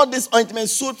was not this ointment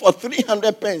sold for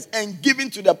 300 pence and given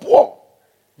to the poor?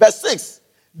 Verse 6.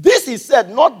 This he said,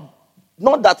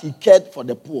 not that he cared for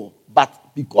the poor,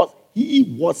 but because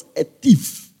he was a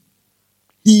thief.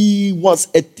 He was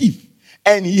a thief.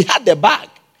 And he had the bag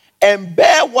and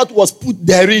bear what was put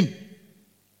therein.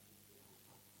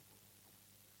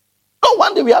 No,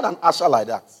 one day we had an usher like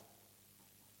that.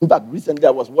 In fact, recently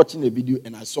I was watching a video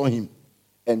and I saw him.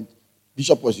 And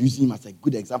Bishop was using him as a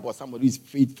good example of somebody who is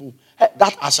faithful.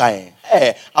 That usher,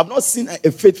 I've not seen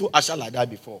a faithful usher like that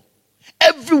before.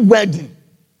 Every wedding,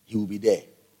 he will be there.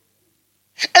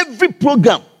 Every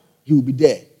program, he will be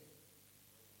there.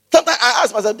 Sometimes I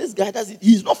ask myself, this guy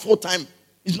he's not full-time.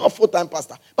 He's not full-time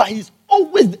pastor. But he's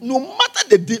always, no matter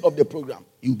the day of the program,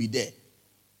 he will be there.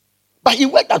 But he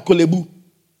worked at Kolebu.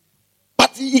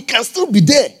 But he can still be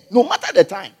there, no matter the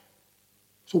time.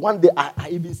 So one day, I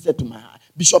even said to my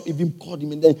bishop, even called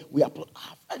him, and then we applaud.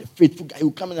 I had a faithful guy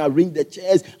who come and arrange the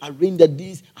chairs, arrange the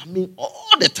this.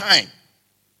 All the time.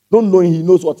 Don't know he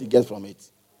knows what he gets from it.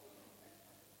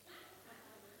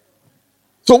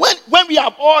 So when we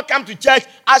have all come to church,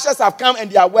 ushers have come and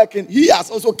they are working. He has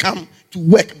also come to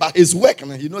work, but his work,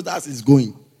 and he knows that's his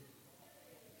going.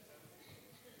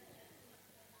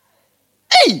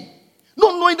 Hey!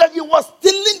 Not knowing that he was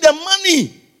stealing the money.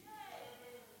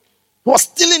 He was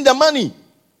stealing the money.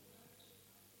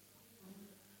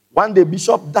 One day,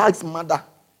 Bishop Dag's mother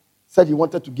said he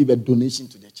wanted to give a donation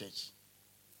to the church.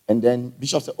 And then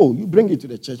Bishop said, you bring it to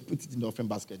the church, put it in the offering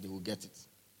basket, they will get it.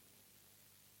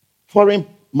 Foreign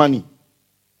money,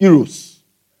 euros,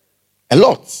 a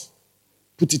lot.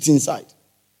 Put it inside.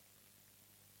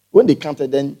 When they counted,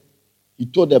 then he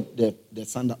told the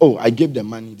sender, I gave them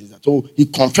money. So he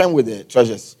confirmed with the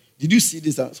treasurers. Did you see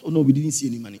this? No, we didn't see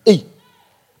any money. Hey!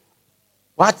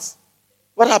 What?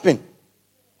 What happened?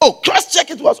 Oh, cross-check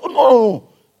it was. Oh,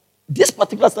 no. This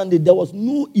particular Sunday, there was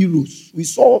no heroes.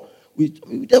 We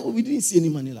didn't see any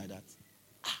money like that.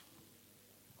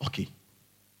 Okay.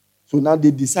 So now they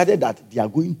decided that they are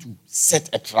going to set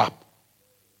a trap.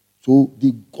 So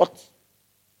they got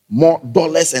more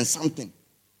dollars and something.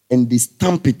 And they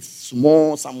stamp it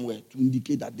small somewhere to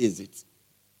indicate that there's it.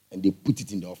 And they put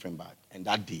it in the offering bag. And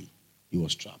that day, he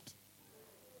was trapped.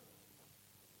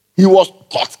 He was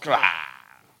caught cry.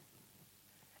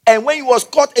 And when he was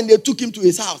caught and they took him to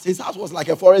his house was like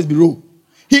a forest bureau.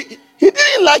 He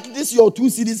didn't like this, your 2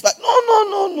 cedis.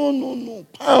 No.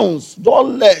 Pounds,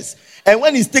 dollars. And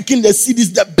when he's taking the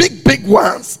cedis, the big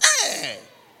ones.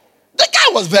 The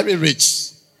guy was very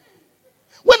rich.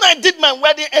 When I did my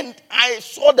wedding and I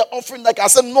saw the offering, like I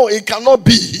said, no, it cannot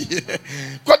be.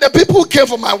 Because the people who came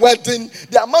for my wedding,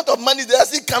 the amount of money they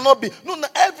said, it cannot be. No,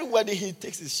 every wedding he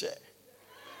takes his share.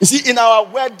 You see, in our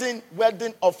wedding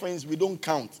offerings, we don't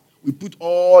count. We put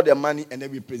all the money and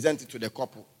then we present it to the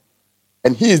couple.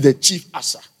 And he is the chief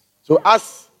usher. So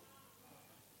as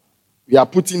we are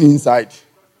putting inside,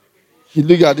 he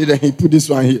looked at it and he put this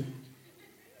one here.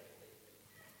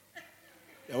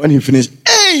 And when he finished,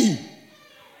 hey!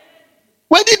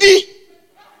 Where did he?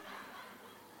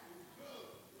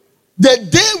 The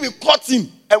day we caught him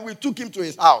and we took him to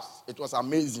his house, it was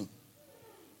amazing.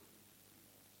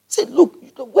 Say,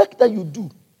 look, the work that you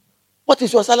do, what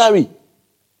is your salary?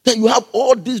 That you have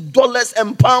all these dollars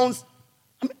and pounds.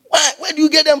 I mean, where do you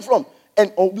get them from?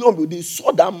 And they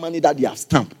saw that money that they have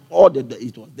stamped.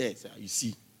 It was there. So you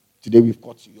see, today we've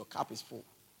caught you. Your cap is full.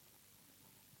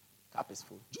 Cap is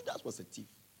full. Judas was a thief.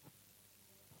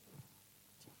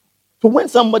 So when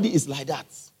somebody is like that,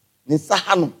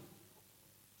 sahano.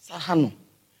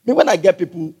 Me, when I get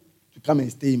people to come and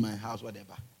stay in my house,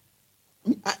 whatever,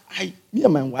 me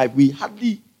and my wife, we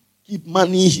hardly keep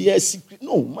money here secret.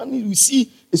 No, money we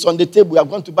see is on the table. We are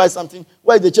going to buy something.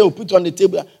 Where is the chair? We put it on the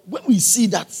table. When we see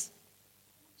that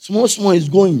small is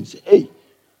going, say, hey,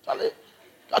 Charlie, you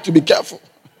got to be careful.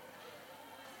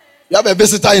 You have a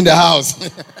visitor in the house.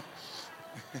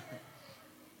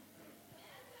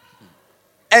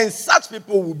 And such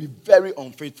people will be very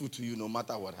unfaithful to you no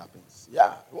matter what happens.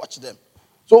 Yeah, watch them.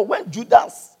 So when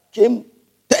Judas came,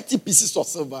 30 pieces of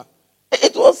silver,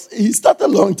 he started a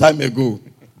long time ago.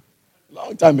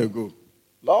 Long time ago.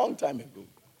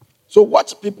 So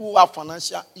watch people who have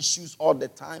financial issues all the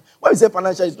time. When we say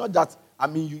financial, it's not that,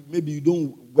 maybe you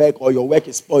don't work or your work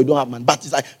is poor, you don't have money. But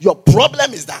it's like, your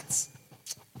problem is that.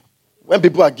 When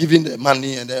people are giving the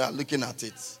money and they are looking at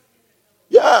it.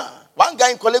 Yeah. One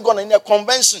guy in Kolegon in a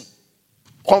convention,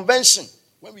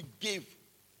 when we gave,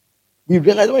 we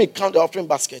realized when we count the offering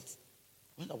basket,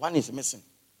 when the one is missing.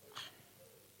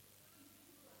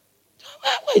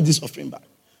 Where is this offering bag?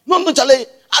 No, Charlie,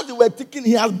 as they were taking,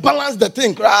 he has balanced the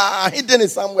thing, hidden it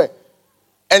somewhere.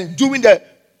 And during the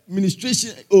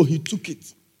ministration, he took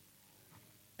it.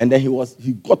 And then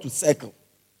he got to circle.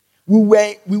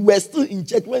 We were still in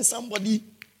church when somebody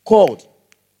called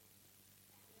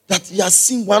that he has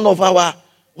seen one of our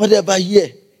whatever here.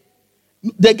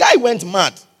 The guy went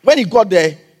mad. When he got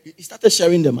there, he started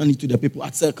sharing the money to the people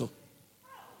at circle.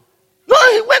 No,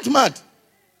 he went mad.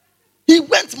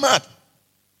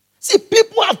 See,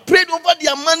 people have prayed over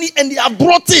their money and they have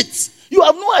brought it. You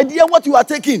have no idea what you are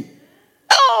taking.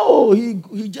 Oh,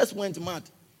 he just went mad.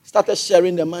 Started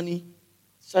sharing the money.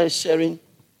 Started sharing.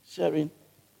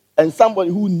 And somebody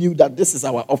who knew that this is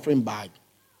our offering bag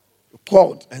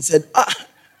called and said,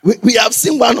 we have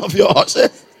seen one of your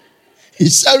horses.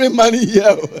 He's sharing money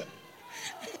here.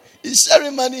 He's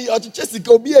sharing money here.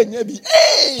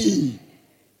 Hey!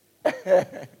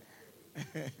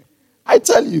 I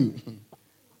tell you.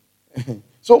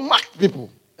 So mark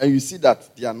people. And you see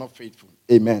that they are not faithful.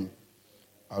 Amen.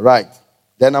 All right.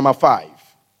 Then number 5.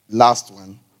 Last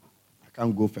one. I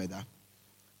can't go further.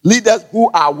 Leaders who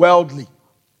are worldly.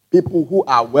 People who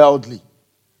are worldly.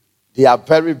 They are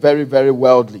very, very, very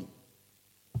worldly.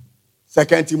 2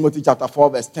 Timothy chapter 4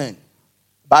 verse 10.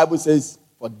 Bible says,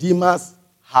 for Demas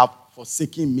have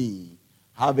forsaken me,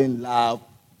 having loved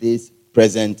this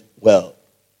present world.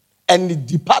 And he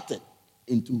departed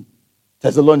into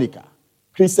Thessalonica,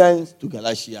 Christians to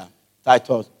Galatia,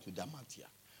 Titus to Dalmatia.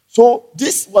 So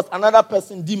this was another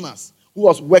person, Demas, who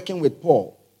was working with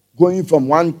Paul, going from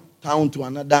one town to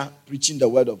another, preaching the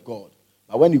word of God.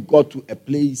 But when he got to a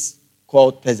place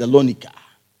called Thessalonica,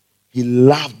 he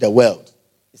loved the world.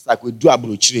 It's like we do a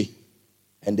brochure,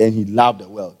 and then he loved the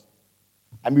world.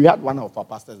 We had one of our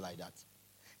pastors like that.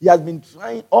 He has been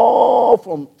trying, all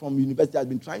from university, has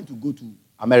been trying to go to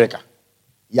America.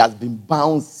 He has been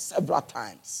bounced several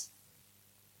times.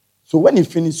 So when he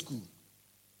finished school,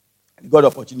 he got the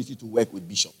opportunity to work with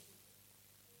Bishop.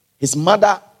 His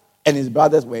mother and his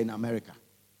brothers were in America.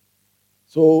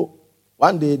 So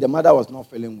one day the mother was not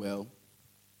feeling well,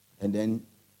 and then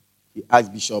he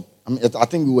asked Bishop, I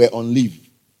think we were on leave.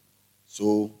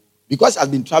 So because I've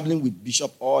been traveling with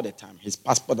Bishop all the time, his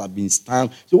passport had been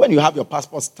stamped. So when you have your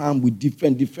passport stamped with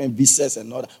different visas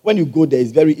and all that, when you go there,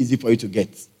 it's very easy for you to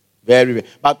get. Very, very.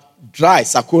 But dry,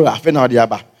 Sakura,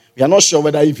 we are not sure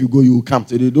whether if you go, you will come.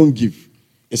 So they don't give.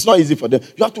 It's not easy for them.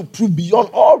 You have to prove beyond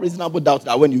all reasonable doubt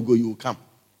that when you go, you will come.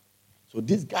 So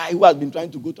this guy who has been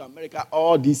trying to go to America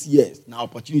all these years, now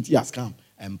opportunity has come.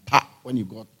 And when he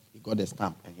got the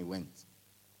stamp and he went.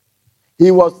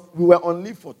 We were on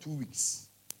leave for 2 weeks.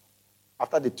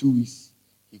 After the 2 weeks,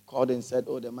 he called and said,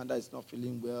 the mother is not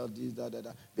feeling well, this, that.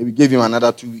 Then we gave him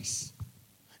another 2 weeks.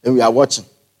 Then we are watching.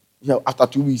 After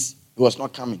 2 weeks, he was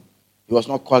not coming. He was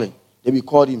not calling. Then we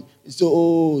called him. He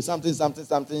said,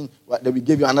 something. Then we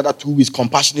gave you another 2 weeks,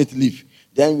 compassionate leave.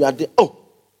 Then we are there. Now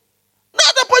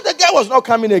at that point, the guy was not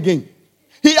coming again.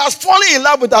 He has fallen in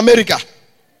love with America.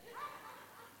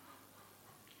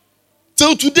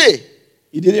 Till today,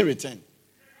 he didn't return.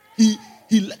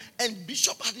 And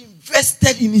Bishop had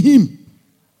invested in him.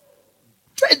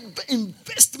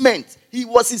 Investment. He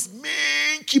was his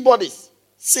main keyboardist,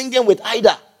 singing with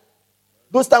Ida.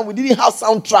 Those times we didn't have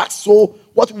soundtracks, so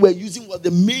what we were using was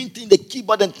the main thing, the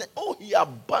keyboard. And he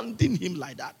abandoned him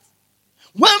like that.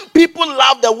 When people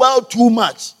love the world too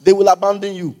much, they will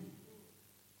abandon you.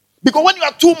 Because when you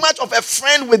are too much of a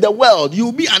friend with the world, you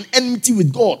will be an enmity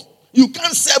with God. You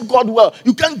can't serve God well.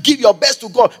 You can't give your best to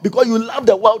God because you love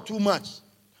the world too much.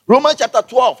 Romans chapter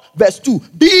 12, verse 2.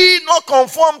 Be not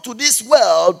conformed to this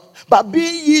world, but be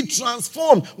ye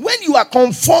transformed. When you are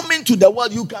conforming to the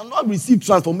world, you cannot receive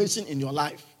transformation in your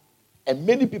life. And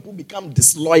many people become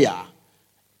disloyal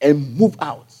and move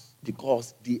out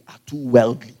because they are too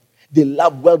worldly. They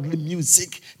love worldly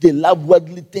music. They love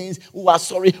worldly things.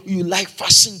 You like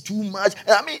fashion too much.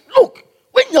 Look.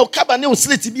 When your cabinet was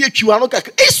slit to be a Q&A,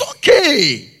 it's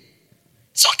okay.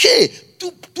 It's okay.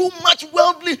 Too much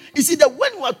worldly. You see that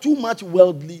when you are too much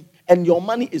worldly and your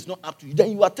money is not up to you,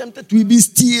 then you are tempted to even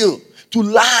steal, to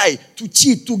lie, to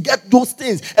cheat, to get those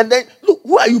things. And then, look,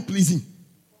 who are you pleasing?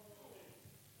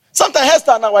 Sometimes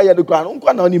hairstyle now why you the crown.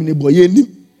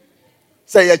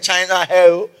 Say a China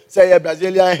hair, say a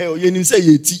Brazilian hair, you say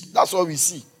yeti. That's what we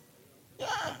see.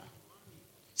 Yeah.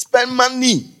 Spend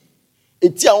money.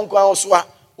 Etia unko answa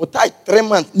o tight 3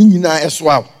 months ni nyina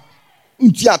eswa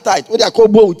untia tight o dey call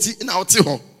bo uti na uti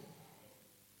ho.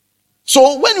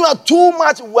 So when you are too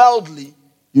much worldly,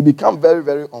 you become very,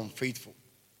 very unfaithful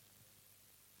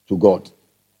to God.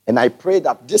 And I pray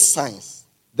that these signs,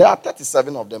 there are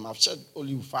 37 of them. I've shared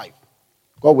only 5.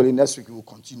 God willing, next week we will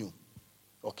continue.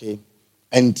 Okay?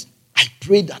 And I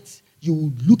pray that you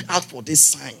will look out for these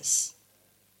signs.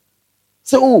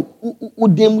 So,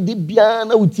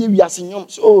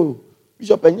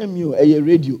 Bishop Enyamio, a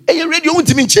radio. A radio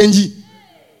won't mean change.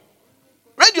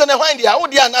 Radio na why dia?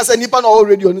 Odi anasa nipa na all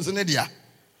radio no so ne dia.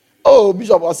 Oh,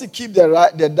 Bishop, I say keep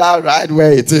the dial right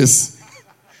where it is.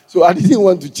 So I didn't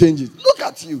want to change it. Look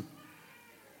at you.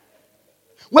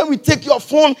 When we take your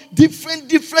phone, different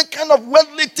kind of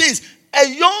worldly things. A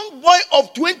young boy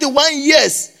of 21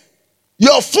 years,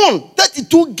 your phone,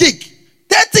 32 gig.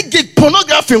 30 gig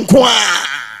pornography.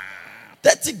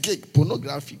 30 gig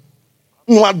pornography.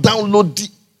 You download it.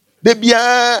 Baby,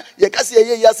 you can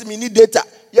say, yes, me need data.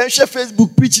 You share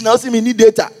Facebook preaching, now see me need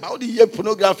data. How do you hear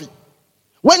pornography?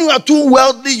 When you are too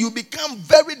worldly, you become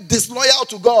very disloyal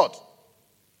to God.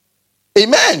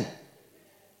 Amen.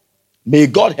 May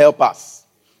God help us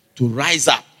to rise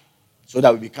up so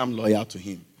that we become loyal to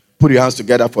Him. Put your hands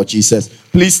together for Jesus.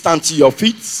 Please stand to your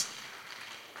feet.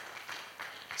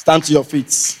 Stand to your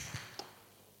feet.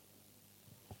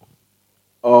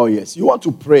 Oh, yes. You want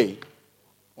to pray. You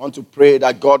want to pray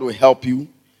that God will help you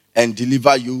and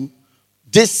deliver you.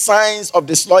 These signs of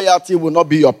disloyalty will not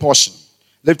be your portion.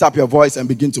 Lift up your voice and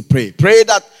begin to pray. Pray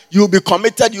that you will be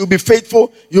committed, you will be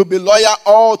faithful, you will be loyal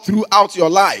all throughout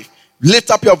your life. Lift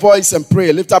up your voice and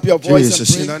pray. Lift up your voice and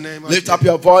pray. Lift up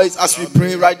your voice as we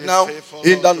pray right now.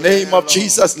 In the name of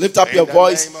Jesus, lift up your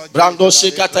voice. Brando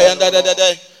shekata yanda.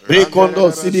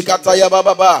 Brekondo Sibikata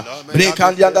Yababa.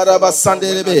 Brekandiandaraba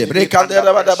Sanderebe.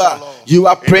 Brekandarabadaba. You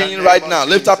are praying right now.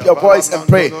 Lift up your voice and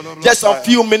pray. Just a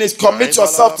few minutes. Commit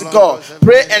yourself to God.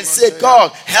 Pray and say,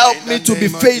 God, help me to be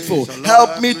faithful.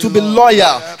 Help me to be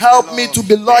loyal. Help me to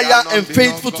be loyal and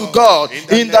faithful to God.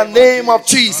 In the name of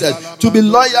Jesus. To be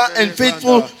loyal and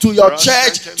faithful to your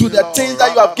church, to the things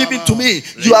that you have given to me.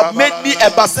 You have made me a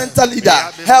Bacenta leader.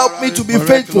 Help me to be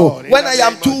faithful. When I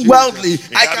am too worldly,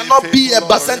 I cannot be a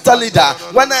Bacenta leader.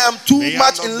 When I am too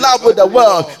much in love with the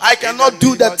world, I cannot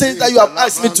do the things that you have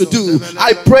asked me to do.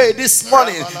 I pray this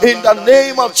morning in the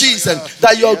name of Jesus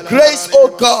that your grace,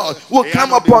 oh God, will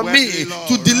come upon me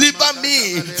to deliver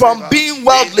me from being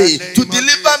worldly, to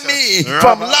deliver me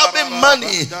from loving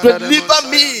money, to deliver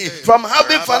me from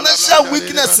having financial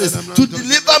weaknesses, to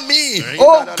deliver me,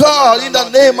 oh God, in the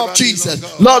name of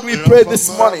Jesus. Lord, we pray this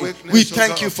morning. We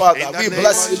thank you, Father. We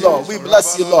bless you, Lord. We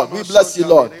bless you, Lord. We bless you,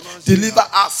 Lord. Deliver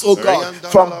us, oh God,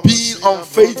 from being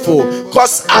unfaithful.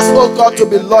 Cause us, oh God, to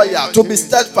be loyal, to be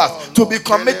steadfast, to be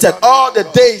committed all the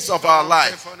days of our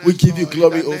life. We give you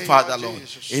glory, oh Father, Lord,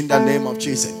 in the name of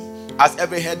Jesus. As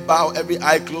every head bow, every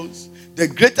eye closed, the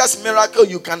greatest miracle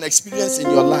you can experience in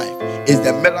your life is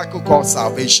the miracle called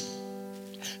salvation.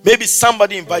 Maybe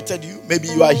somebody invited you. Maybe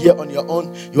you are here on your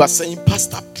own. You are saying,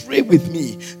 Pastor, pray with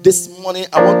me. This morning,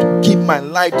 I want to give my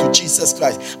life to Jesus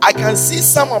Christ. I can see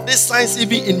some of these signs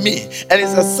even in me. And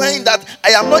it's a sign that I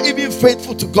am not even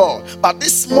faithful to God. But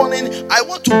this morning, I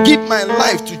want to give my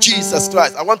life to Jesus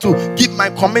Christ. I want to give my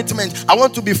commitment. I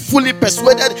want to be fully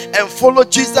persuaded and follow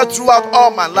Jesus throughout all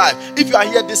my life. If you are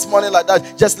here this morning like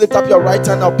that, just lift up your right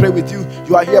hand. I'll pray with you.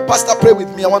 You are here. Pastor, pray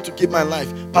with me. I want to give my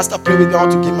life. Pastor, pray with me. I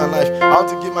want to give my life. I want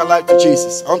to give my life to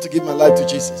Jesus. I want to give my life to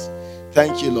Jesus.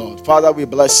 Thank you, Lord. Father, we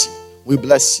bless you. We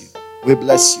bless you. We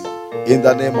bless you. In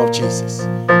the name of Jesus.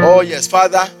 Oh, yes,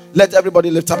 Father. Let everybody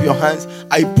lift up your hands.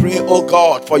 I pray, oh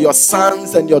God, for your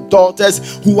sons and your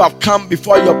daughters who have come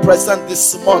before your presence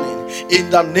this morning. In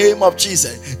the name of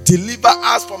Jesus, deliver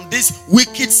us from these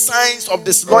wicked signs of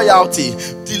disloyalty.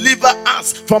 Deliver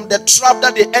us from the trap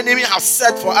that the enemy has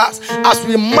set for us as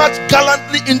we march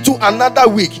gallantly into another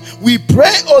week. We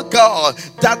pray, oh God,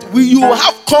 that you will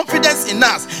have confidence in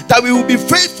us, that we will be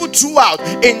faithful throughout.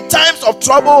 In times of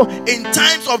trouble, in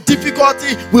times of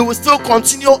difficulty, we will still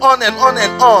continue on and on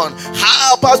and on.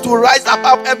 Help us to rise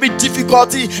above every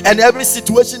difficulty and every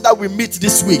situation that we meet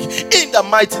this week. In the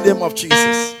mighty name of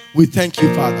Jesus, we thank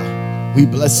you, Father. We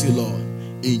bless you, Lord.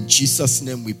 In Jesus'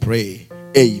 name we pray.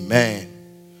 Amen.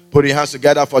 Put your hands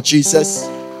together for Jesus.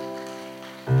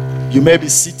 You may be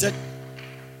seated.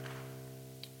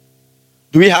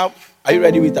 Are you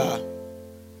ready with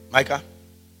Micah?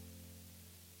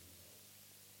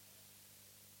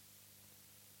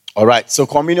 All right, so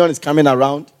communion is coming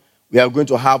around. We are going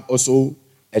to have also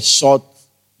a short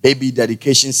baby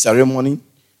dedication ceremony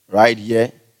right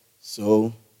here.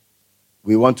 So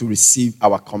we want to receive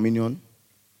our communion.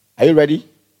 Are you ready?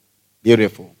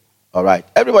 Beautiful. All right.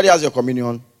 Everybody has your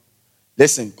communion.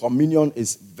 Listen, communion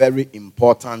is very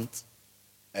important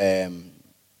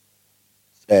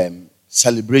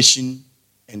celebration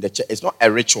in the church. It's not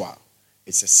a ritual.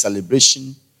 It's a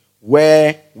celebration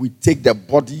where we take the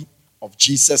body of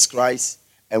Jesus Christ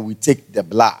and we take the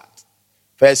blood.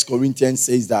 1 Corinthians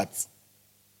says that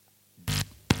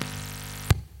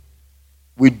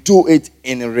we do it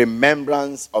in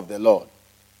remembrance of the Lord.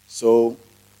 So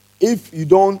if you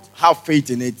don't have faith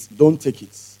in it, don't take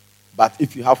it. But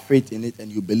if you have faith in it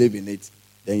and you believe in it,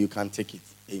 then you can take it.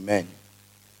 Amen.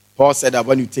 Paul said that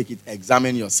when you take it,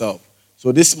 examine yourself.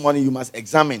 So this morning you must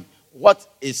examine what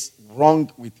is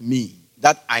wrong with me,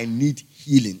 that I need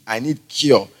healing, I need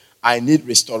cure, I need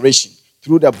restoration.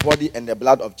 Through the body and the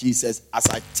blood of Jesus, as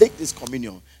I take this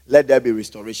communion, let there be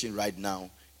restoration right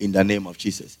now in the name of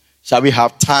Jesus. Shall we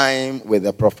have time with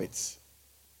the prophets?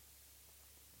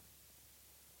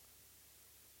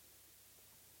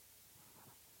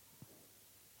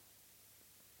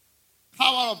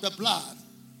 Power of the blood.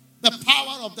 The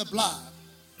power of the blood.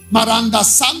 Maranda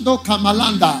Sando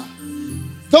Kamalanda.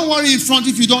 Don't worry in front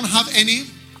if you don't have any.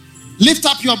 Lift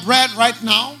up your bread right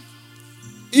now.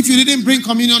 If you didn't bring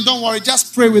communion, don't worry.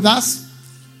 Just pray with us.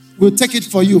 We'll take it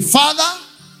for you. Father,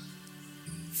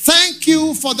 thank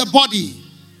you for the body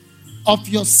of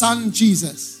your son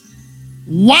Jesus.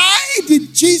 Why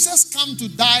did Jesus come to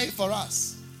die for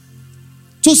us?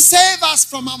 To save us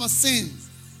from our sins.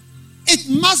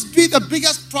 It must be the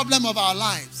biggest problem of our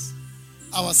lives,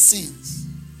 our sins.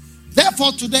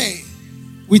 Therefore today,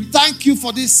 we thank you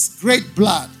for this great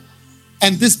blood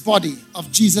and this body of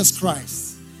Jesus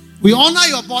Christ. We honor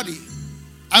your body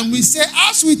and we say,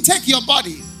 as we take your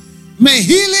body, may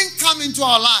healing come into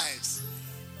our lives.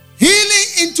 Healing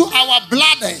into our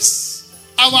bladders,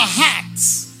 our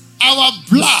hearts, our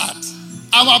blood,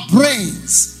 our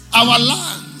brains, our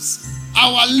lungs,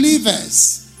 our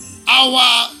livers,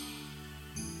 our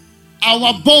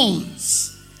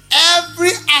bones,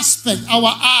 every aspect,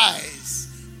 our eyes.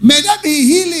 May there be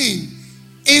healing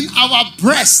in our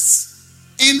breasts,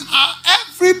 in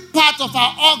every part of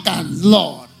our organs,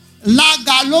 Lord.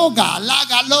 Laga loga,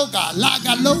 laga loga,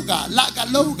 laga loga, laga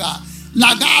loga,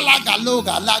 laga laga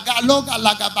loga, laga loga,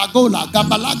 laga bagola,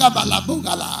 gabalaga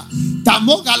balabogala,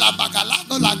 tamogala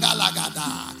bagalago laga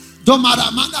lagada,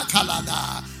 domaramanda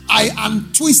kalada. I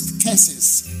untwist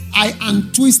curses. I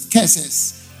untwist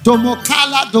curses.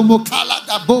 Domokala,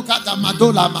 da boca da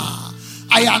madolama.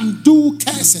 I undo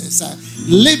curses,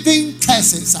 living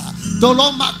curses.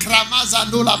 Doloma kramaza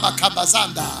nula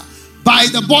bakabazanda. By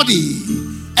the body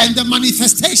and the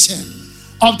manifestation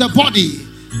of the body,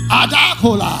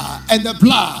 Adakola, and the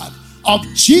blood of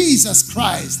Jesus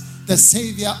Christ, the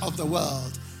Savior of the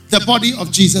world. The body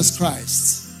of Jesus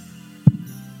Christ.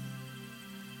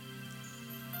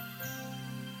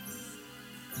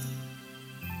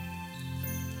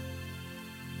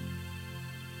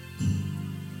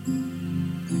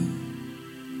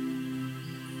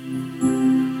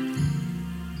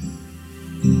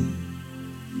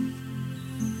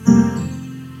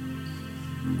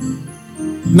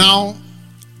 Now,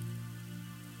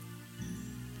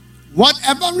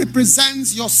 whatever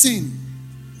represents your sin,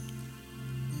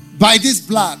 by this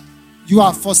blood, you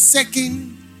are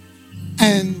forsaken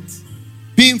and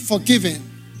being forgiven.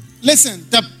 Listen,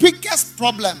 the biggest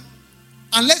problem,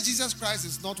 unless Jesus Christ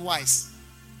is not wise,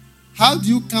 how do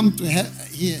you come to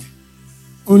here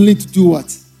only to do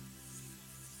what?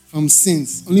 From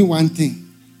sins, only one thing.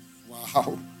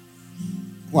 Wow.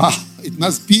 Wow, it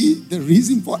must be the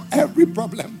reason for every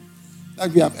problem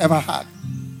that we have ever had.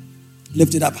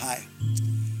 Lift it up high.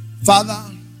 Father,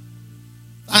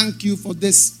 thank you for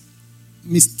this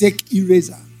mistake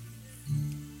eraser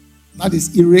that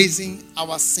is erasing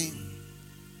our sin.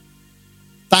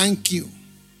 Thank you.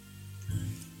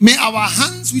 May our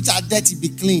hands which are dirty be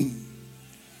clean.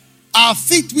 Our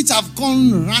feet which have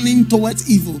gone running towards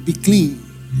evil be clean.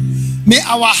 May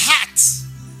our hearts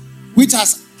which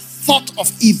has thought of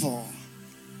evil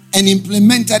and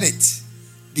implemented it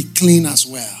be clean as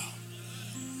well.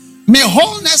 May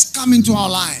wholeness come into our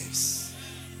lives.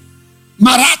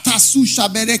 Marata susha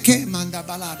bereke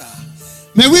mandabalada.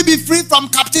 May we be free from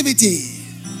captivity.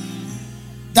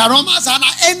 The Romans are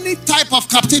not any type of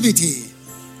captivity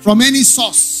from any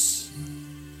source.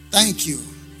 Thank you.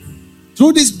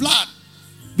 Through this blood,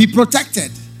 be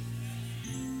protected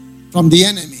from the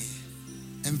enemy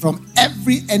and from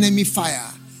every enemy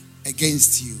fire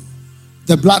against you.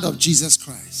 The blood of Jesus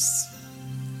Christ.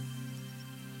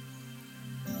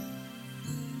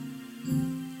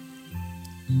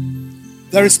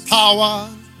 There is power,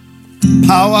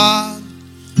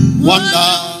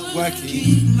 wonder working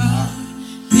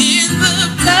in the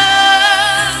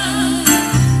blood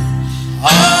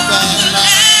of the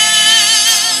Lamb.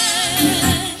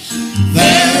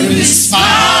 There is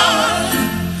power,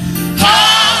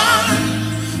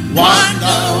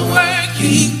 wonder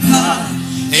working God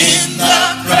in the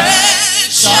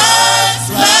precious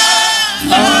blood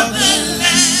of the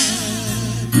Lamb.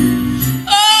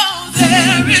 Oh,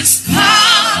 there is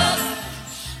power,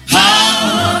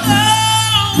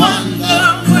 wonder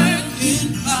working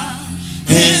God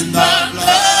in the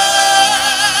blood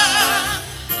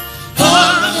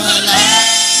of the Lamb.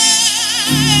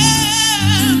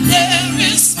 There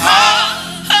is power,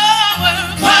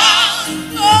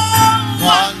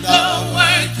 wonder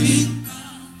working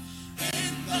God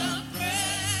in the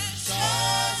precious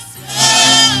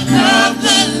blood of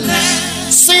the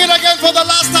Lamb. Sing it again for the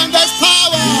last time. There's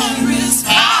power. There is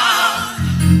power,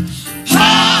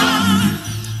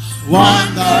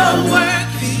 wonder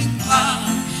working God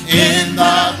in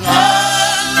the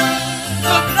blood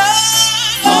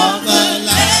of the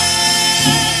Lamb.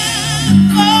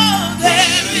 Oh,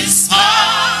 there is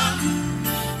power,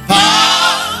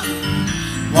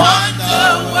 wonder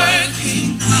working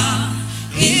God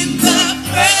in the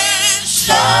precious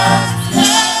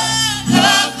blood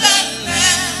of the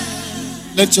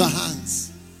Lamb. Lift your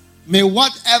hands. May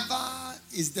whatever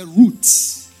is the root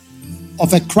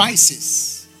of a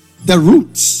crisis, the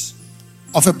root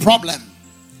of a problem,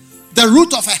 the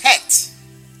root of a hurt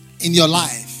in your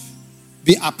life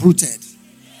be uprooted.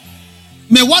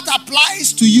 May what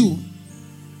applies to you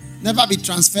never be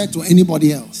transferred to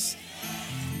anybody else.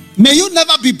 May you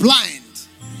never be blind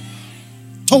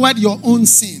toward your own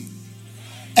sin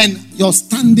and your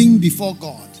standing before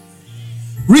God.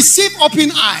 Receive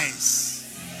open eyes.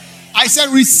 I said,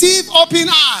 receive open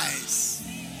eyes,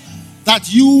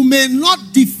 that you may not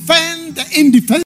defend the indefensible.